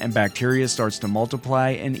down and bacteria starts to multiply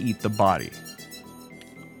and eat the body.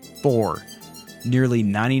 4. Nearly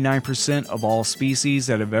 99% of all species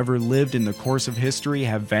that have ever lived in the course of history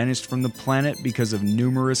have vanished from the planet because of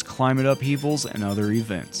numerous climate upheavals and other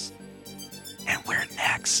events. And we're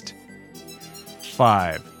next.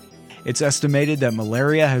 5. It's estimated that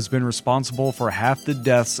malaria has been responsible for half the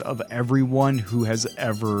deaths of everyone who has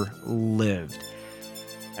ever lived.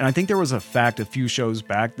 And I think there was a fact a few shows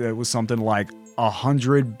back that was something like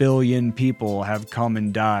 100 billion people have come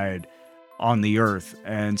and died on the earth.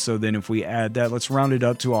 And so then if we add that, let's round it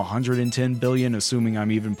up to 110 billion, assuming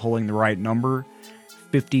I'm even pulling the right number.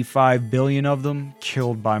 55 billion of them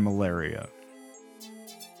killed by malaria.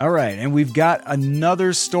 All right, and we've got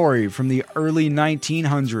another story from the early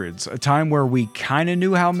 1900s, a time where we kind of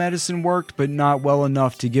knew how medicine worked, but not well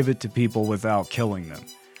enough to give it to people without killing them.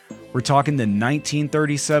 We're talking the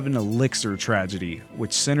 1937 Elixir tragedy,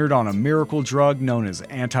 which centered on a miracle drug known as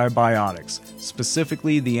antibiotics,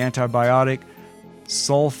 specifically the antibiotic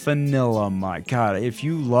sulfanilamide. God, if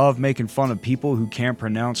you love making fun of people who can't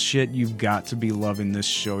pronounce shit, you've got to be loving this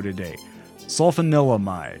show today.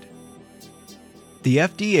 Sulfanilamide. The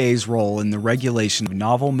FDA's role in the regulation of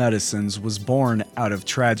novel medicines was born out of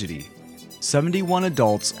tragedy. 71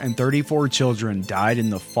 adults and 34 children died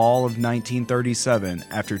in the fall of 1937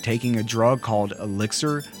 after taking a drug called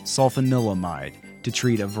Elixir Sulfanilamide to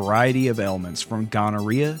treat a variety of ailments from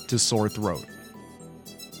gonorrhea to sore throat.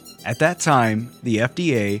 At that time, the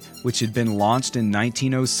FDA, which had been launched in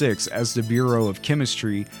 1906 as the Bureau of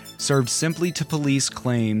Chemistry, served simply to police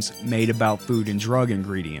claims made about food and drug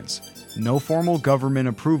ingredients. No formal government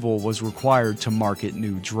approval was required to market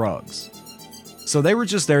new drugs. So they were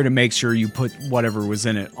just there to make sure you put whatever was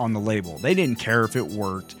in it on the label. They didn't care if it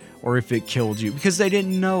worked or if it killed you because they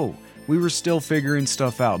didn't know. We were still figuring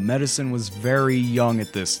stuff out. Medicine was very young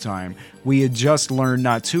at this time. We had just learned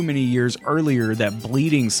not too many years earlier that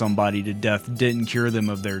bleeding somebody to death didn't cure them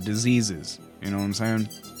of their diseases. You know what I'm saying?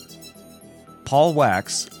 Paul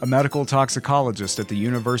Wax, a medical toxicologist at the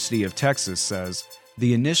University of Texas, says,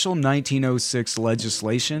 the initial 1906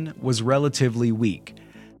 legislation was relatively weak.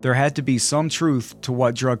 There had to be some truth to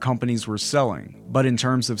what drug companies were selling, but in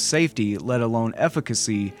terms of safety, let alone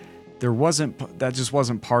efficacy, that just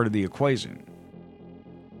wasn't part of the equation.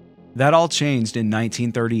 That all changed in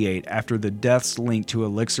 1938 after the deaths linked to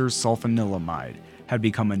Elixir Sulfanilamide had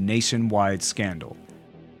become a nationwide scandal.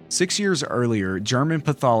 6 years earlier, German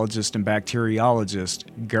pathologist and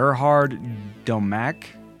bacteriologist Gerhard Domack,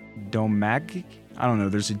 I don't know,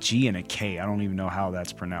 there's a G and a K, I don't even know how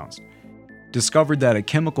that's pronounced, discovered that a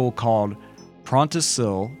chemical called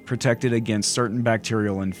Prontosil protected against certain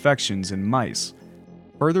bacterial infections in mice.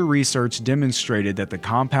 Further research demonstrated that the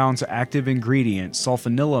compound's active ingredient,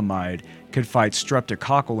 sulfanilamide, could fight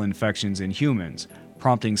streptococcal infections in humans,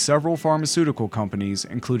 prompting several pharmaceutical companies,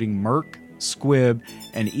 including Merck, Squibb,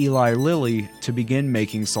 and Eli Lilly, to begin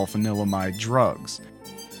making sulfanilamide drugs.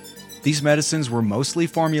 These medicines were mostly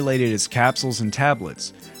formulated as capsules and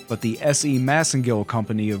tablets, but the S.E. Massengill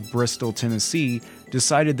Company of Bristol, Tennessee,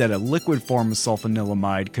 decided that a liquid form of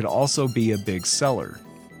sulfanilamide could also be a big seller.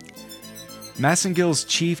 Massengill's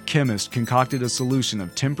chief chemist concocted a solution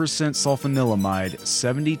of 10% sulfanilamide,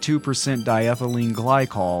 72% diethylene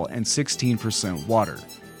glycol, and 16% water.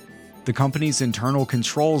 The company's internal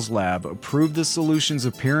controls lab approved the solution's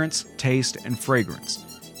appearance, taste, and fragrance.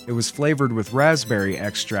 It was flavored with raspberry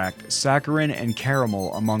extract, saccharin, and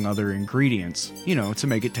caramel, among other ingredients, to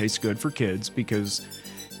make it taste good for kids, because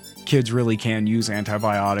kids really can use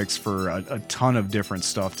antibiotics for a ton of different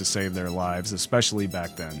stuff to save their lives, especially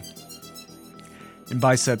back then. And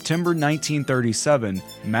by September 1937,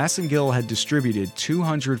 Massengill had distributed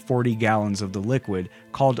 240 gallons of the liquid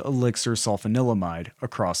called Elixir Sulfanilamide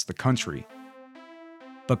across the country.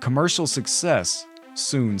 But commercial success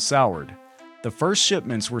soon soured. The first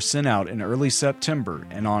shipments were sent out in early September,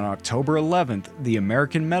 and on October 11th, the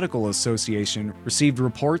American Medical Association received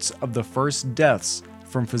reports of the first deaths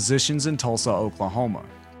from physicians in Tulsa, Oklahoma.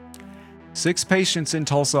 6 patients in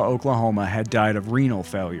Tulsa, Oklahoma had died of renal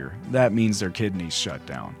failure, that means their kidneys shut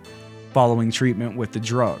down, following treatment with the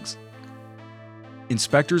drugs.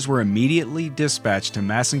 Inspectors were immediately dispatched to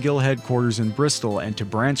Massengill headquarters in Bristol and to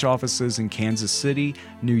branch offices in Kansas City,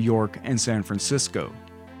 New York, and San Francisco.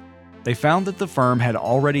 They found that the firm had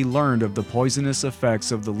already learned of the poisonous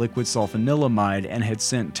effects of the liquid sulfanilamide and had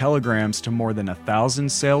sent telegrams to more than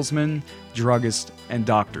 1,000 salesmen, druggists, and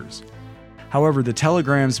doctors. However, the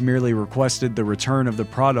telegrams merely requested the return of the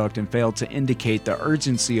product and failed to indicate the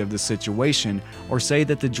urgency of the situation or say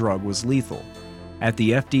that the drug was lethal. At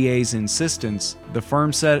the FDA's insistence, the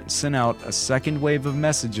firm sent out a second wave of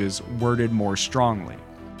messages worded more strongly.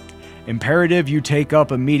 Imperative you take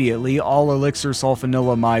up immediately all Elixir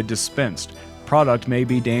Sulfanilamide dispensed. Product may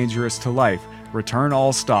be dangerous to life. Return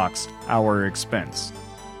all stocks, our expense.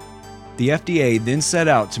 The FDA then set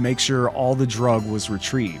out to make sure all the drug was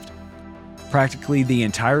retrieved. Practically the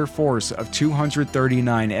entire force of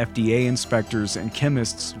 239 FDA inspectors and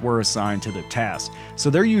chemists were assigned to the task. So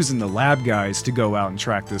they're using the lab guys to go out and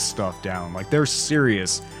track this stuff down. Like, they're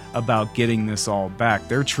serious about getting this all back.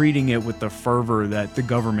 They're treating it with the fervor that the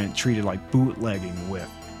government treated like bootlegging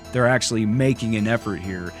with. They're actually making an effort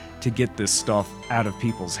here to get this stuff out of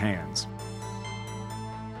people's hands.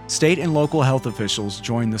 State and local health officials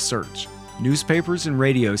joined the search. newspapers and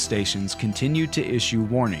radio stations continued to issue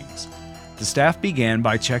warnings. The staff began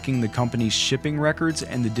by checking the company's shipping records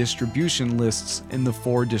and the distribution lists in the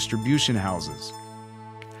 4 distribution houses.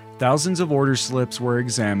 Thousands of order slips were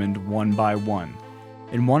examined one by one.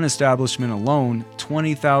 In one establishment alone,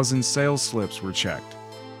 20,000 sales slips were checked.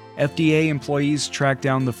 FDA employees tracked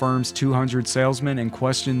down the firm's 200 salesmen and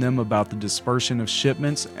questioned them about the dispersion of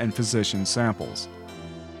shipments and physician samples.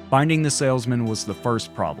 Finding the salesman was the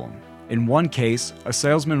first problem. In one case, a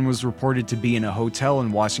salesman was reported to be in a hotel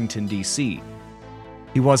in Washington, D.C.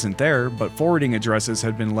 He wasn't there, but forwarding addresses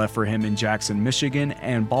had been left for him in Jackson, Michigan,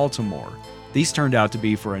 and Baltimore. These turned out to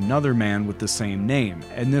be for another man with the same name,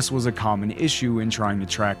 and this was a common issue in trying to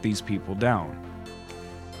track these people down.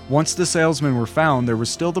 Once the salesmen were found, there was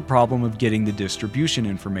still the problem of getting the distribution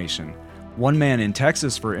information. One man in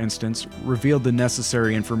Texas, for instance, revealed the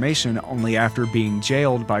necessary information only after being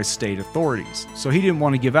jailed by state authorities, so he didn't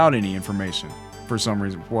want to give out any information. For some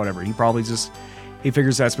reason, whatever, he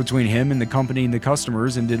figures that's between him and the company and the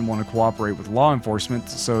customers and didn't want to cooperate with law enforcement,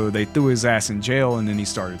 so they threw his ass in jail and then he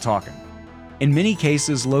started talking. In many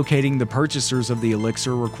cases, locating the purchasers of the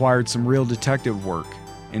elixir required some real detective work.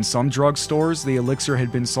 In some drugstores, the elixir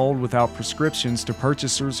had been sold without prescriptions to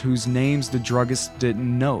purchasers whose names the druggists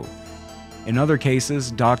didn't know. In other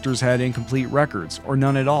cases, doctors had incomplete records, or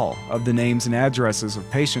none at all, of the names and addresses of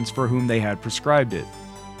patients for whom they had prescribed it.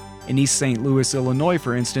 In East St. Louis, Illinois,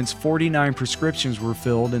 for instance, 49 prescriptions were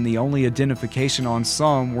filled and the only identification on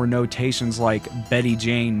some were notations like Betty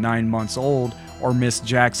Jane, 9 months old, or Miss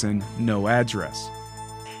Jackson, no address.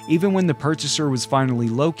 Even when the purchaser was finally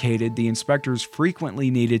located, the inspectors frequently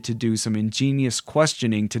needed to do some ingenious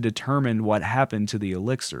questioning to determine what happened to the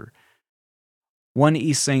elixir. One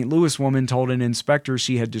East St. Louis woman told an inspector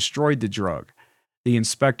she had destroyed the drug. The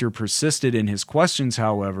inspector persisted in his questions,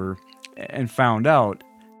 however, and found out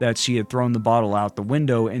that she had thrown the bottle out the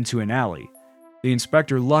window into an alley. The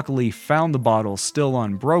inspector luckily found the bottle still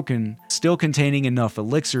unbroken, still containing enough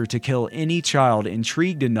elixir to kill any child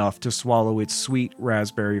intrigued enough to swallow its sweet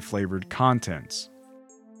raspberry-flavored contents.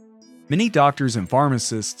 Many doctors and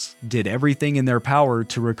pharmacists did everything in their power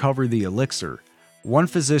to recover the elixir. One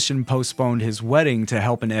physician postponed his wedding to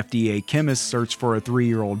help an FDA chemist search for a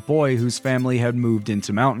 3-year-old boy whose family had moved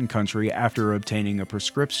into mountain country after obtaining a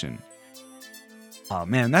prescription. Oh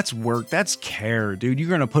man, that's work, that's care, dude. You're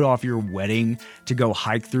gonna put off your wedding to go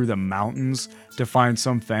hike through the mountains to find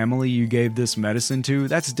some family you gave this medicine to?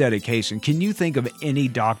 That's dedication. Can you think of any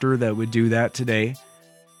doctor that would do that today?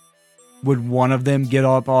 Would one of them get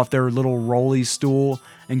up off their little rolly stool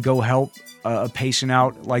and go help a patient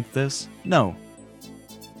out like this? No.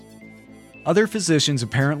 Other physicians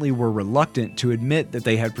apparently were reluctant to admit that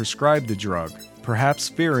they had prescribed the drug, perhaps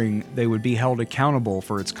fearing they would be held accountable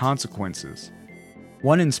for its consequences.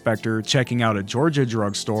 One inspector, checking out a Georgia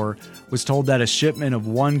drugstore, was told that a shipment of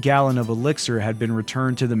 1 gallon of elixir had been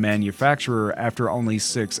returned to the manufacturer after only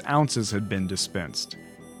 6 ounces had been dispensed.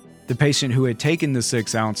 The patient who had taken the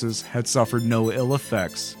 6 ounces had suffered no ill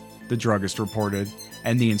effects, the druggist reported,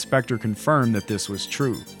 and the inspector confirmed that this was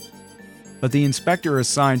true. But the inspector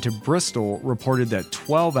assigned to Bristol reported that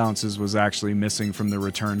 12 ounces was actually missing from the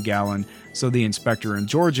returned gallon, so the inspector in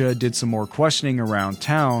Georgia did some more questioning around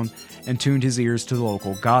town and tuned his ears to the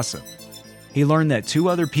local gossip. He learned that 2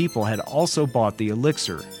 other people had also bought the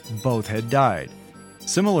elixir. Both had died.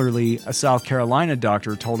 Similarly, a South Carolina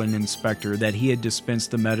doctor told an inspector that he had dispensed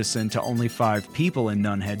the medicine to only 5 people and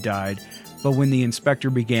none had died, but when the inspector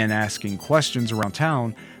began asking questions around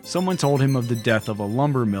town, someone told him of the death of a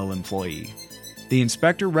lumber mill employee. The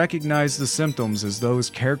inspector recognized the symptoms as those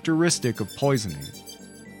characteristic of poisoning.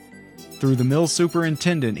 Through the mill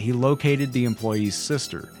superintendent, he located the employee's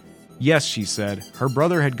sister. Yes, she said, her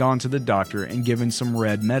brother had gone to the doctor and given some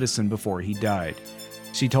red medicine before he died.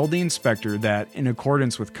 She told the inspector that, in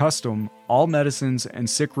accordance with custom, all medicines and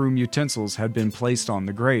sickroom utensils had been placed on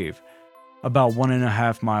the grave, about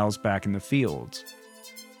 1.5 miles back in the fields.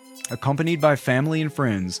 Accompanied by family and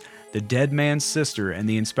friends, the dead man's sister and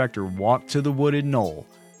the inspector walked to the wooded knoll.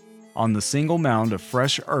 On the single mound of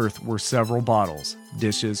fresh earth were several bottles,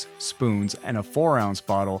 dishes, spoons, and a 4-ounce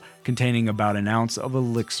bottle containing about 1 ounce of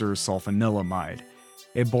Elixir Sulfanilamide.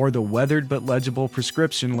 It bore the weathered but legible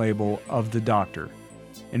prescription label of the doctor.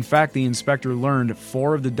 In fact, the inspector learned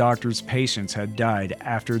 4 of the doctor's patients had died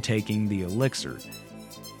after taking the elixir.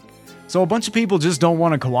 So a bunch of people just don't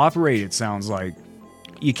want to cooperate, it sounds like.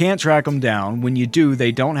 you can't track them down. When you do,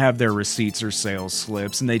 they don't have their receipts or sales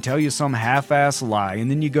slips, and they tell you some half-ass lie,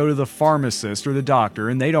 and then you go to the pharmacist or the doctor,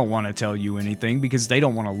 and they don't want to tell you anything because they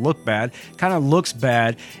don't want to look bad. Kind of looks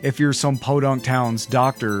bad if you're some podunk town's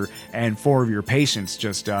doctor and 4 of your patients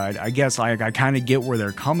just died. I guess I kind of get where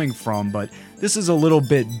they're coming from, but this is a little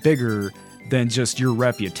bit bigger than just your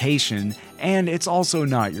reputation, and it's also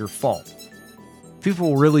not your fault.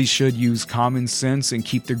 People really should use common sense and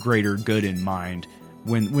keep the greater good in mind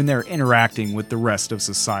when they're interacting with the rest of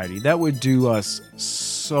society. That would do us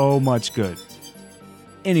so much good.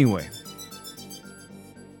 Anyway,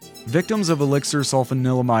 victims of Elixir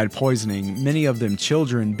Sulfanilamide poisoning, many of them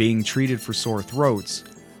children being treated for sore throats,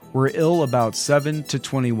 were ill about 7 to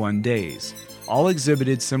 21 days. All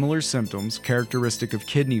exhibited similar symptoms characteristic of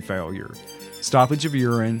kidney failure: stoppage of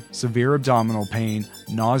urine, severe abdominal pain,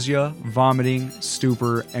 nausea, vomiting,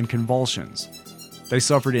 stupor, and convulsions. They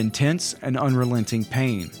suffered intense and unrelenting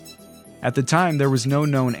pain. At the time, there was no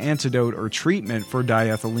known antidote or treatment for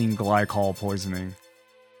diethylene glycol poisoning.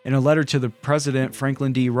 In a letter to the President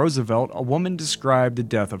Franklin D. Roosevelt, a woman described the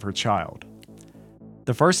death of her child.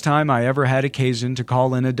 "The first time I ever had occasion to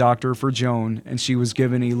call in a doctor for Joan, and she was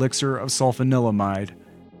given elixir of sulfanilamide.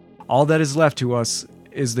 All that is left to us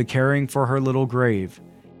is the caring for her little grave.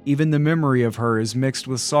 Even the memory of her is mixed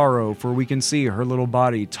with sorrow, for we can see her little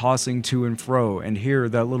body tossing to and fro and hear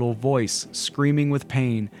that little voice screaming with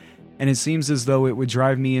pain, and it seems as though it would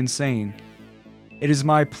drive me insane. It is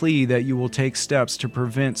my plea that you will take steps to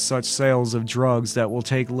prevent such sales of drugs that will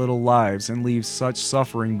take little lives and leave such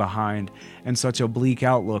suffering behind and such a bleak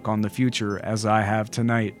outlook on the future as I have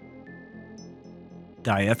tonight."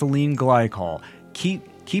 Diethylene glycol.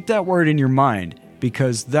 Keep that word in your mind,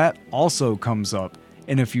 because that also comes up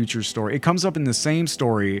in a future story. It comes up in the same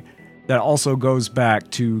story that also goes back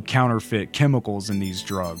to counterfeit chemicals in these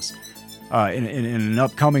drugs. In an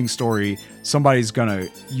upcoming story, somebody's gonna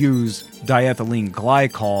use diethylene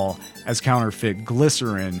glycol as counterfeit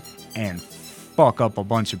glycerin and fuck up a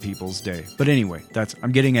bunch of people's day. But anyway,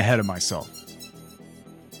 I'm getting ahead of myself.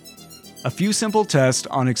 A few simple tests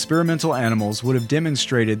on experimental animals would have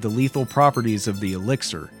demonstrated the lethal properties of the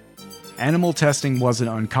elixir. Animal testing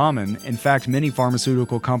wasn't uncommon. In fact, many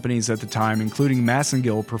pharmaceutical companies at the time, including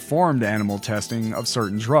Massengill, performed animal testing of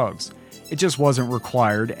certain drugs. It just wasn't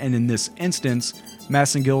required, and in this instance,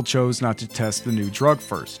 Massengill chose not to test the new drug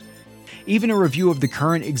first. Even a review of the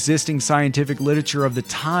current existing scientific literature of the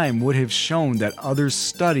time would have shown that other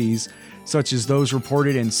studies, such as those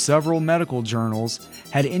reported in several medical journals,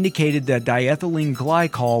 had indicated that diethylene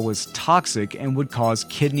glycol was toxic and would cause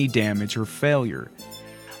kidney damage or failure.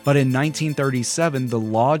 But in 1937, the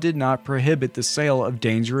law did not prohibit the sale of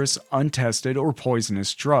dangerous, untested, or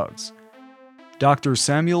poisonous drugs. Dr.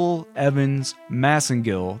 Samuel Evans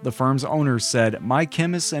Massengill, the firm's owner, said, "My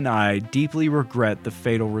chemists and I deeply regret the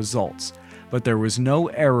fatal results, but there was no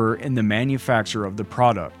error in the manufacture of the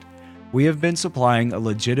product. We have been supplying a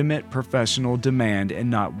legitimate professional demand and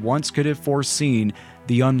not once could have foreseen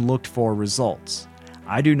the unlooked-for results.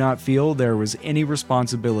 I do not feel there was any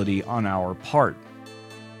responsibility on our part."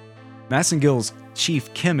 Massengill's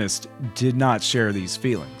chief chemist did not share these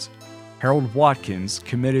feelings. Harold Watkins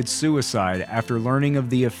committed suicide after learning of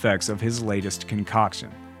the effects of his latest concoction.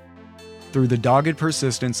 Through the dogged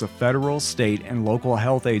persistence of federal, state, and local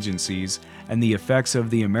health agencies and the effects of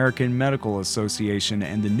the American Medical Association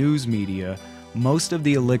and the news media, most of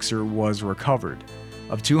the elixir was recovered.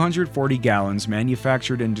 Of 240 gallons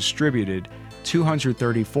manufactured and distributed,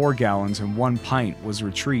 234 gallons and 1 pint was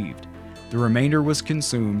retrieved. The remainder was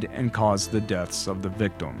consumed and caused the deaths of the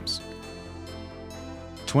victims.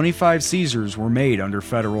 25 seizures were made under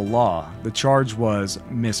federal law. The charge was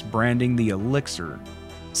misbranding the elixir.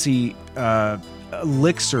 See,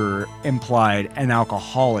 elixir implied an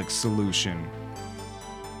alcoholic solution,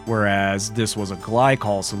 whereas this was a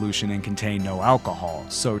glycol solution and contained no alcohol.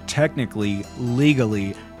 So technically,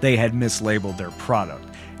 legally, they had mislabeled their product.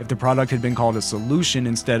 If the product had been called a solution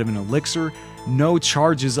instead of an elixir, no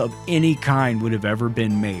charges of any kind would have ever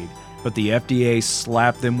been made, but the FDA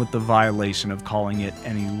slapped them with the violation of calling it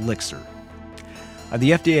an elixir.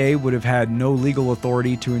 The FDA would have had no legal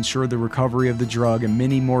authority to ensure the recovery of the drug, and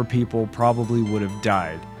many more people probably would have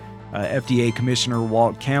died. FDA Commissioner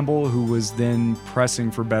Walt Campbell, who was then pressing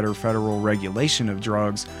for better federal regulation of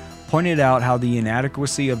drugs, pointed out how the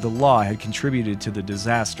inadequacy of the law had contributed to the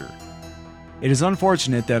disaster. It is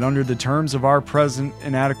unfortunate that under the terms of our present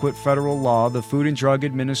inadequate federal law, the Food and Drug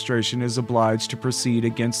Administration is obliged to proceed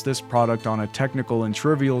against this product on a technical and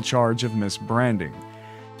trivial charge of misbranding.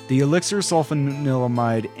 The Elixir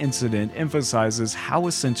Sulfanilamide incident emphasizes how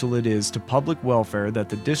essential it is to public welfare that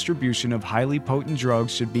the distribution of highly potent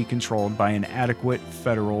drugs should be controlled by an adequate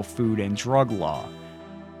federal food and drug law.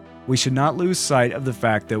 We should not lose sight of the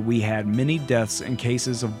fact that we had many deaths and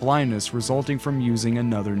cases of blindness resulting from using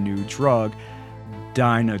another new drug,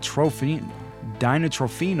 dinitrophenol,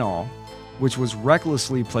 which was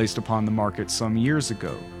recklessly placed upon the market some years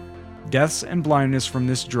ago. Deaths and blindness from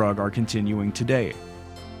this drug are continuing today.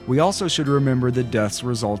 We also should remember the deaths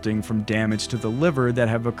resulting from damage to the liver that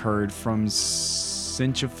have occurred from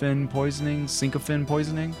sycophant poisoning,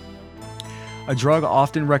 a drug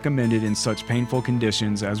often recommended in such painful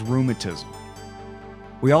conditions as rheumatism.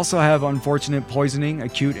 We also have unfortunate poisoning,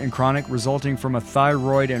 acute and chronic, resulting from a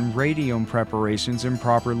thyroid and radium preparations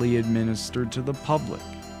improperly administered to the public.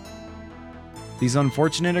 These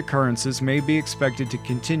unfortunate occurrences may be expected to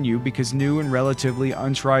continue because new and relatively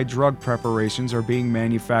untried drug preparations are being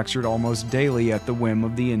manufactured almost daily at the whim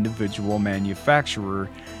of the individual manufacturer,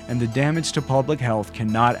 and the damage to public health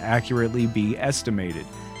cannot accurately be estimated.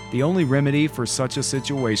 The only remedy for such a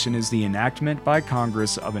situation is the enactment by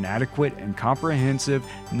Congress of an adequate and comprehensive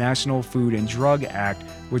National Food and Drug Act,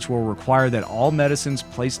 which will require that all medicines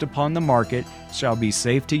placed upon the market shall be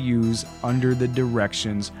safe to use under the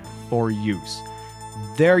directions for use.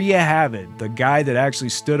 There you have it. The guy that actually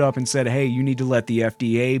stood up and said, hey, you need to let the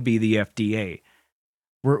FDA be the FDA.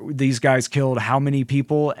 These guys killed how many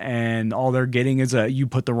people, and all they're getting is a you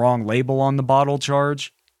put the wrong label on the bottle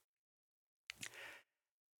charge?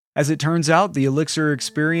 As it turns out, the Elixir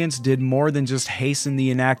experience did more than just hasten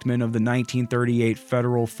the enactment of the 1938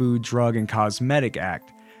 Federal Food, Drug, and Cosmetic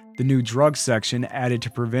Act. The new drug section, added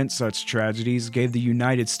to prevent such tragedies, gave the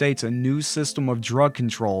United States a new system of drug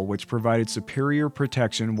control which provided superior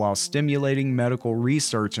protection while stimulating medical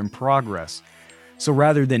research and progress. So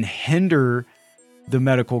rather than hinder the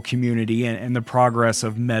medical community and the progress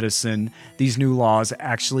of medicine, these new laws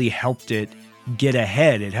actually helped it get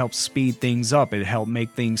ahead. It helped speed things up. It helped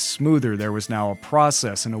make things smoother. There was now a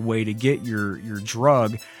process and a way to get your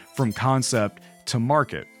drug from concept to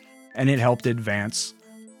market. And it helped advance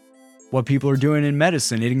what people are doing in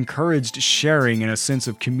medicine. It encouraged sharing and a sense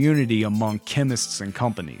of community among chemists and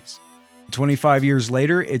companies. 25 years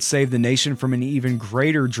later, it saved the nation from an even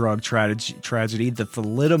greater drug tragedy, the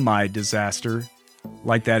thalidomide disaster,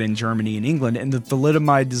 like that in Germany and England. And the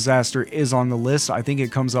thalidomide disaster is on the list. I think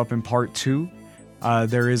it comes up in part 2.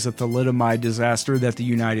 There is a thalidomide disaster that the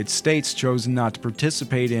United States chose not to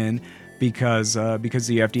participate in because the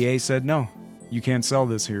FDA said, no, you can't sell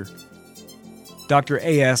this here. Dr.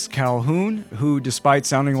 A.S. Calhoun, who, despite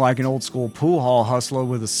sounding like an old-school pool hall hustler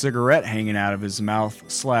with a cigarette hanging out of his mouth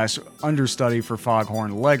 / understudy for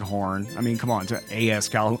Foghorn Leghorn, I mean, come on, to A.S.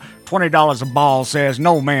 Calhoun. $20 a ball says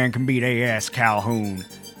no man can beat A.S. Calhoun.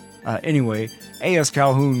 Anyway, A.S.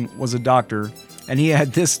 Calhoun was a doctor, and he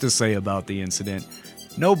had this to say about the incident.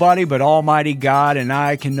 Nobody but Almighty God and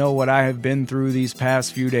I can know what I have been through these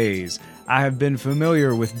past few days. I have been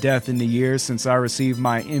familiar with death in the years since I received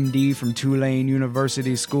my MD from Tulane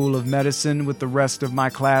University School of Medicine with the rest of my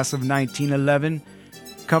class of 1911.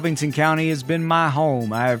 Covington County has been my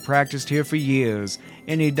home. I have practiced here for years.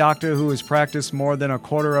 Any doctor who has practiced more than a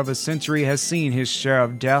quarter of a century has seen his share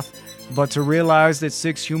of death. But to realize that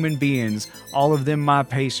 6 human beings, all of them my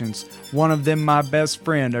patients, one of them my best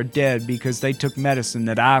friend, are dead because they took medicine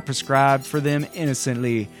that I prescribed for them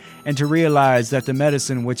innocently, and to realize that the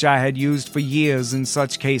medicine which I had used for years in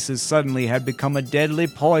such cases suddenly had become a deadly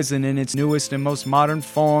poison in its newest and most modern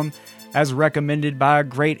form, as recommended by a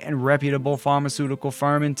great and reputable pharmaceutical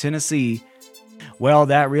firm in Tennessee. Well,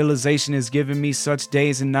 that realization has given me such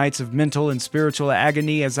days and nights of mental and spiritual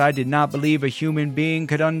agony as I did not believe a human being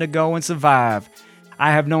could undergo and survive.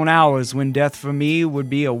 I have known hours when death for me would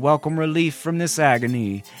be a welcome relief from this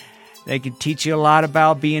agony. They can teach you a lot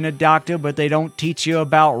about being a doctor, but they don't teach you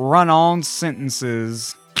about run-on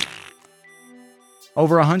sentences.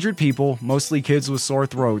 Over 100 people, mostly kids with sore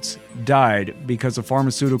throats, died because a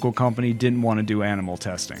pharmaceutical company didn't want to do animal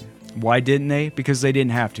testing. Why didn't they? Because they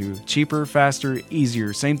didn't have to. Cheaper, faster,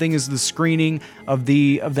 easier. Same thing as the screening of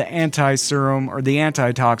the anti-serum or the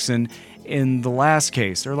antitoxin in the last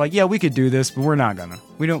case. They're like, yeah, we could do this, but we're not gonna.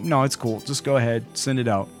 No, it's cool. Just go ahead, send it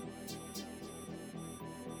out.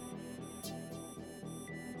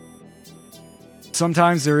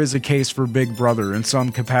 Sometimes there is a case for Big Brother in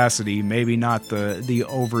some capacity, maybe not the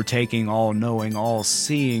overtaking, all-knowing,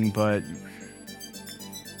 all-seeing, but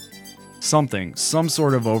some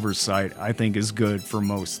sort of oversight, I think, is good for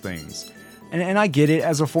most things. And I get it.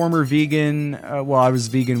 As a former vegan, I was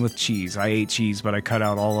vegan with cheese. I ate cheese, but I cut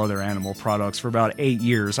out all other animal products for about 8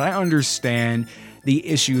 years. I understand the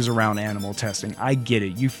issues around animal testing. I get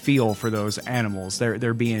it. You feel for those animals.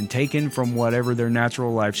 They're being taken from whatever their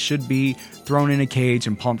natural life should be, thrown in a cage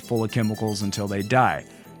and pumped full of chemicals until they die.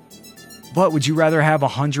 But would you rather have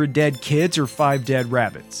 100 dead kids or 5 dead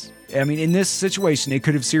rabbits? I mean, in this situation, it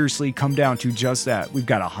could have seriously come down to just that. We've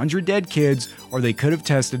got 100 dead kids, or they could have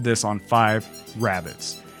tested this on 5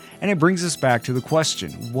 rabbits. And it brings us back to the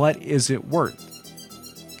question, what is it worth?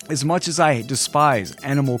 As much as I despise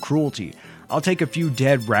animal cruelty, I'll take a few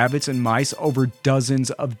dead rabbits and mice over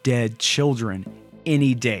dozens of dead children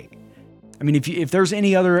any day. I mean, if there's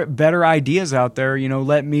any other better ideas out there,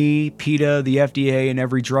 let me, PETA, the FDA, and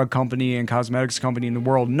every drug company and cosmetics company in the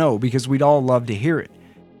world know, because we'd all love to hear it.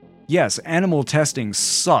 Yes, animal testing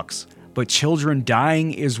sucks, but children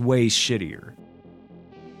dying is way shittier.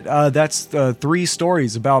 That's the 3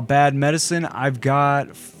 stories about bad medicine. I've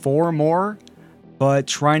got 4 more, but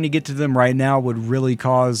trying to get to them right now would really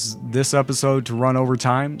cause this episode to run over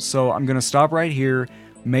time. So I'm going to stop right here,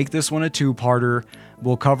 make this one a 2-parter.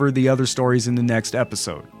 We'll cover the other stories in the next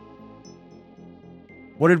episode.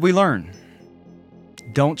 What did we learn?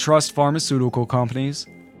 Don't trust pharmaceutical companies.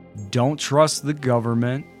 Don't trust the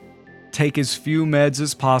government. Take as few meds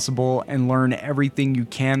as possible and learn everything you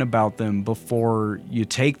can about them before you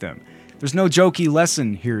take them. There's no jokey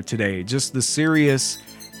lesson here today, just the serious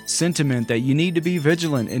sentiment that you need to be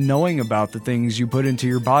vigilant in knowing about the things you put into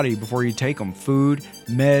your body before you take them. Food,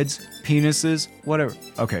 meds, penises, whatever.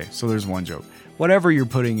 Okay, so there's one joke. Whatever you're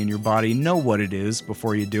putting in your body, know what it is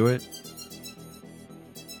before you do it.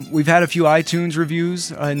 We've had a few iTunes reviews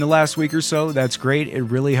in the last week or so. That's great. It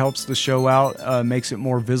really helps the show out, makes it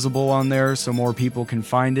more visible on there so more people can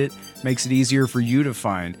find it, makes it easier for you to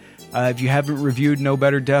find. If you haven't reviewed No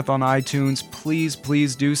Better Death on iTunes,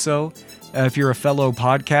 please do so. If you're a fellow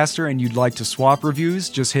podcaster and you'd like to swap reviews,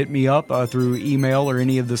 just hit me up through email or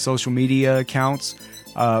any of the social media accounts.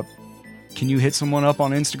 Can you hit someone up on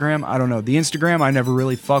Instagram? I don't know. The Instagram I never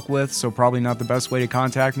really fuck with, so probably not the best way to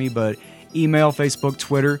contact me, but email, Facebook,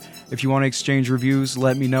 Twitter. If you want to exchange reviews,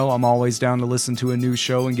 let me know. I'm always down to listen to a new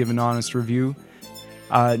show and give an honest review.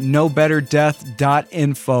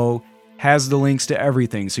 NoBetterDeath.info has the links to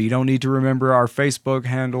everything, so you don't need to remember our Facebook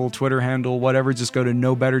handle, Twitter handle, whatever. Just go to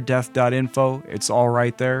NoBetterDeath.info. It's all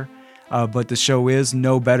right there. But the show is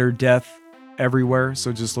No Better Death everywhere,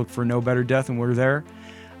 so just look for No Better Death and we're there.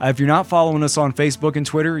 If you're not following us on Facebook and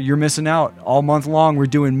Twitter, you're missing out. All month long, we're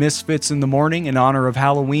doing Misfits in the morning in honor of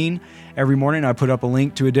Halloween. Every morning, I put up a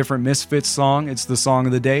link to a different Misfits song. It's the song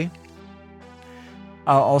of the day.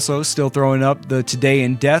 Also, still throwing up the Today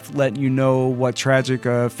in Death, letting you know what tragic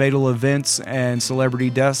fatal events and celebrity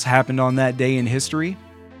deaths happened on that day in history.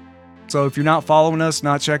 So if you're not following us,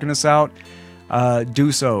 not checking us out,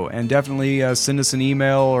 do so. And definitely send us an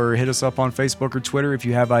email or hit us up on Facebook or Twitter if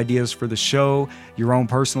you have ideas for the show, your own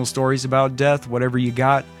personal stories about death, whatever you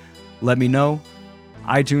got, let me know.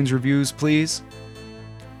 iTunes reviews, please.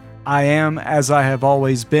 I am, as I have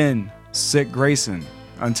always been, Sick Grayson.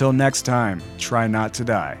 Until next time, try not to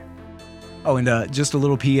die. Oh, and just a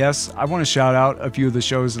little PS, I want to shout out a few of the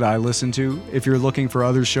shows that I listen to. If you're looking for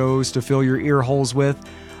other shows to fill your ear holes with,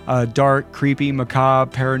 dark, creepy,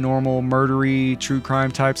 macabre, paranormal, murdery, true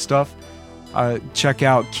crime type stuff, check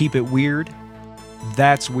out Keep It Weird,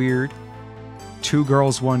 That's Weird, 2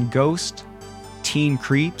 Girls, 1 Ghost, Teen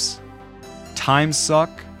Creeps, Time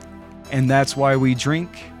Suck, and That's Why We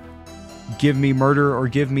Drink, Give Me Murder or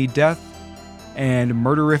Give Me Death, and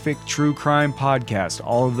Murderific True Crime Podcast.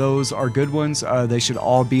 All of those are good ones. They should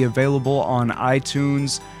all be available on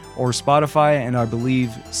iTunes or Spotify, and I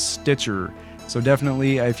believe Stitcher. So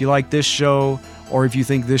definitely, if you like this show, or if you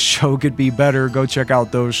think this show could be better, go check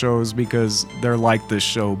out those shows because they're like this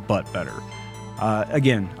show, but better.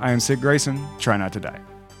 Again, I am Sick Grayson. Try not to die.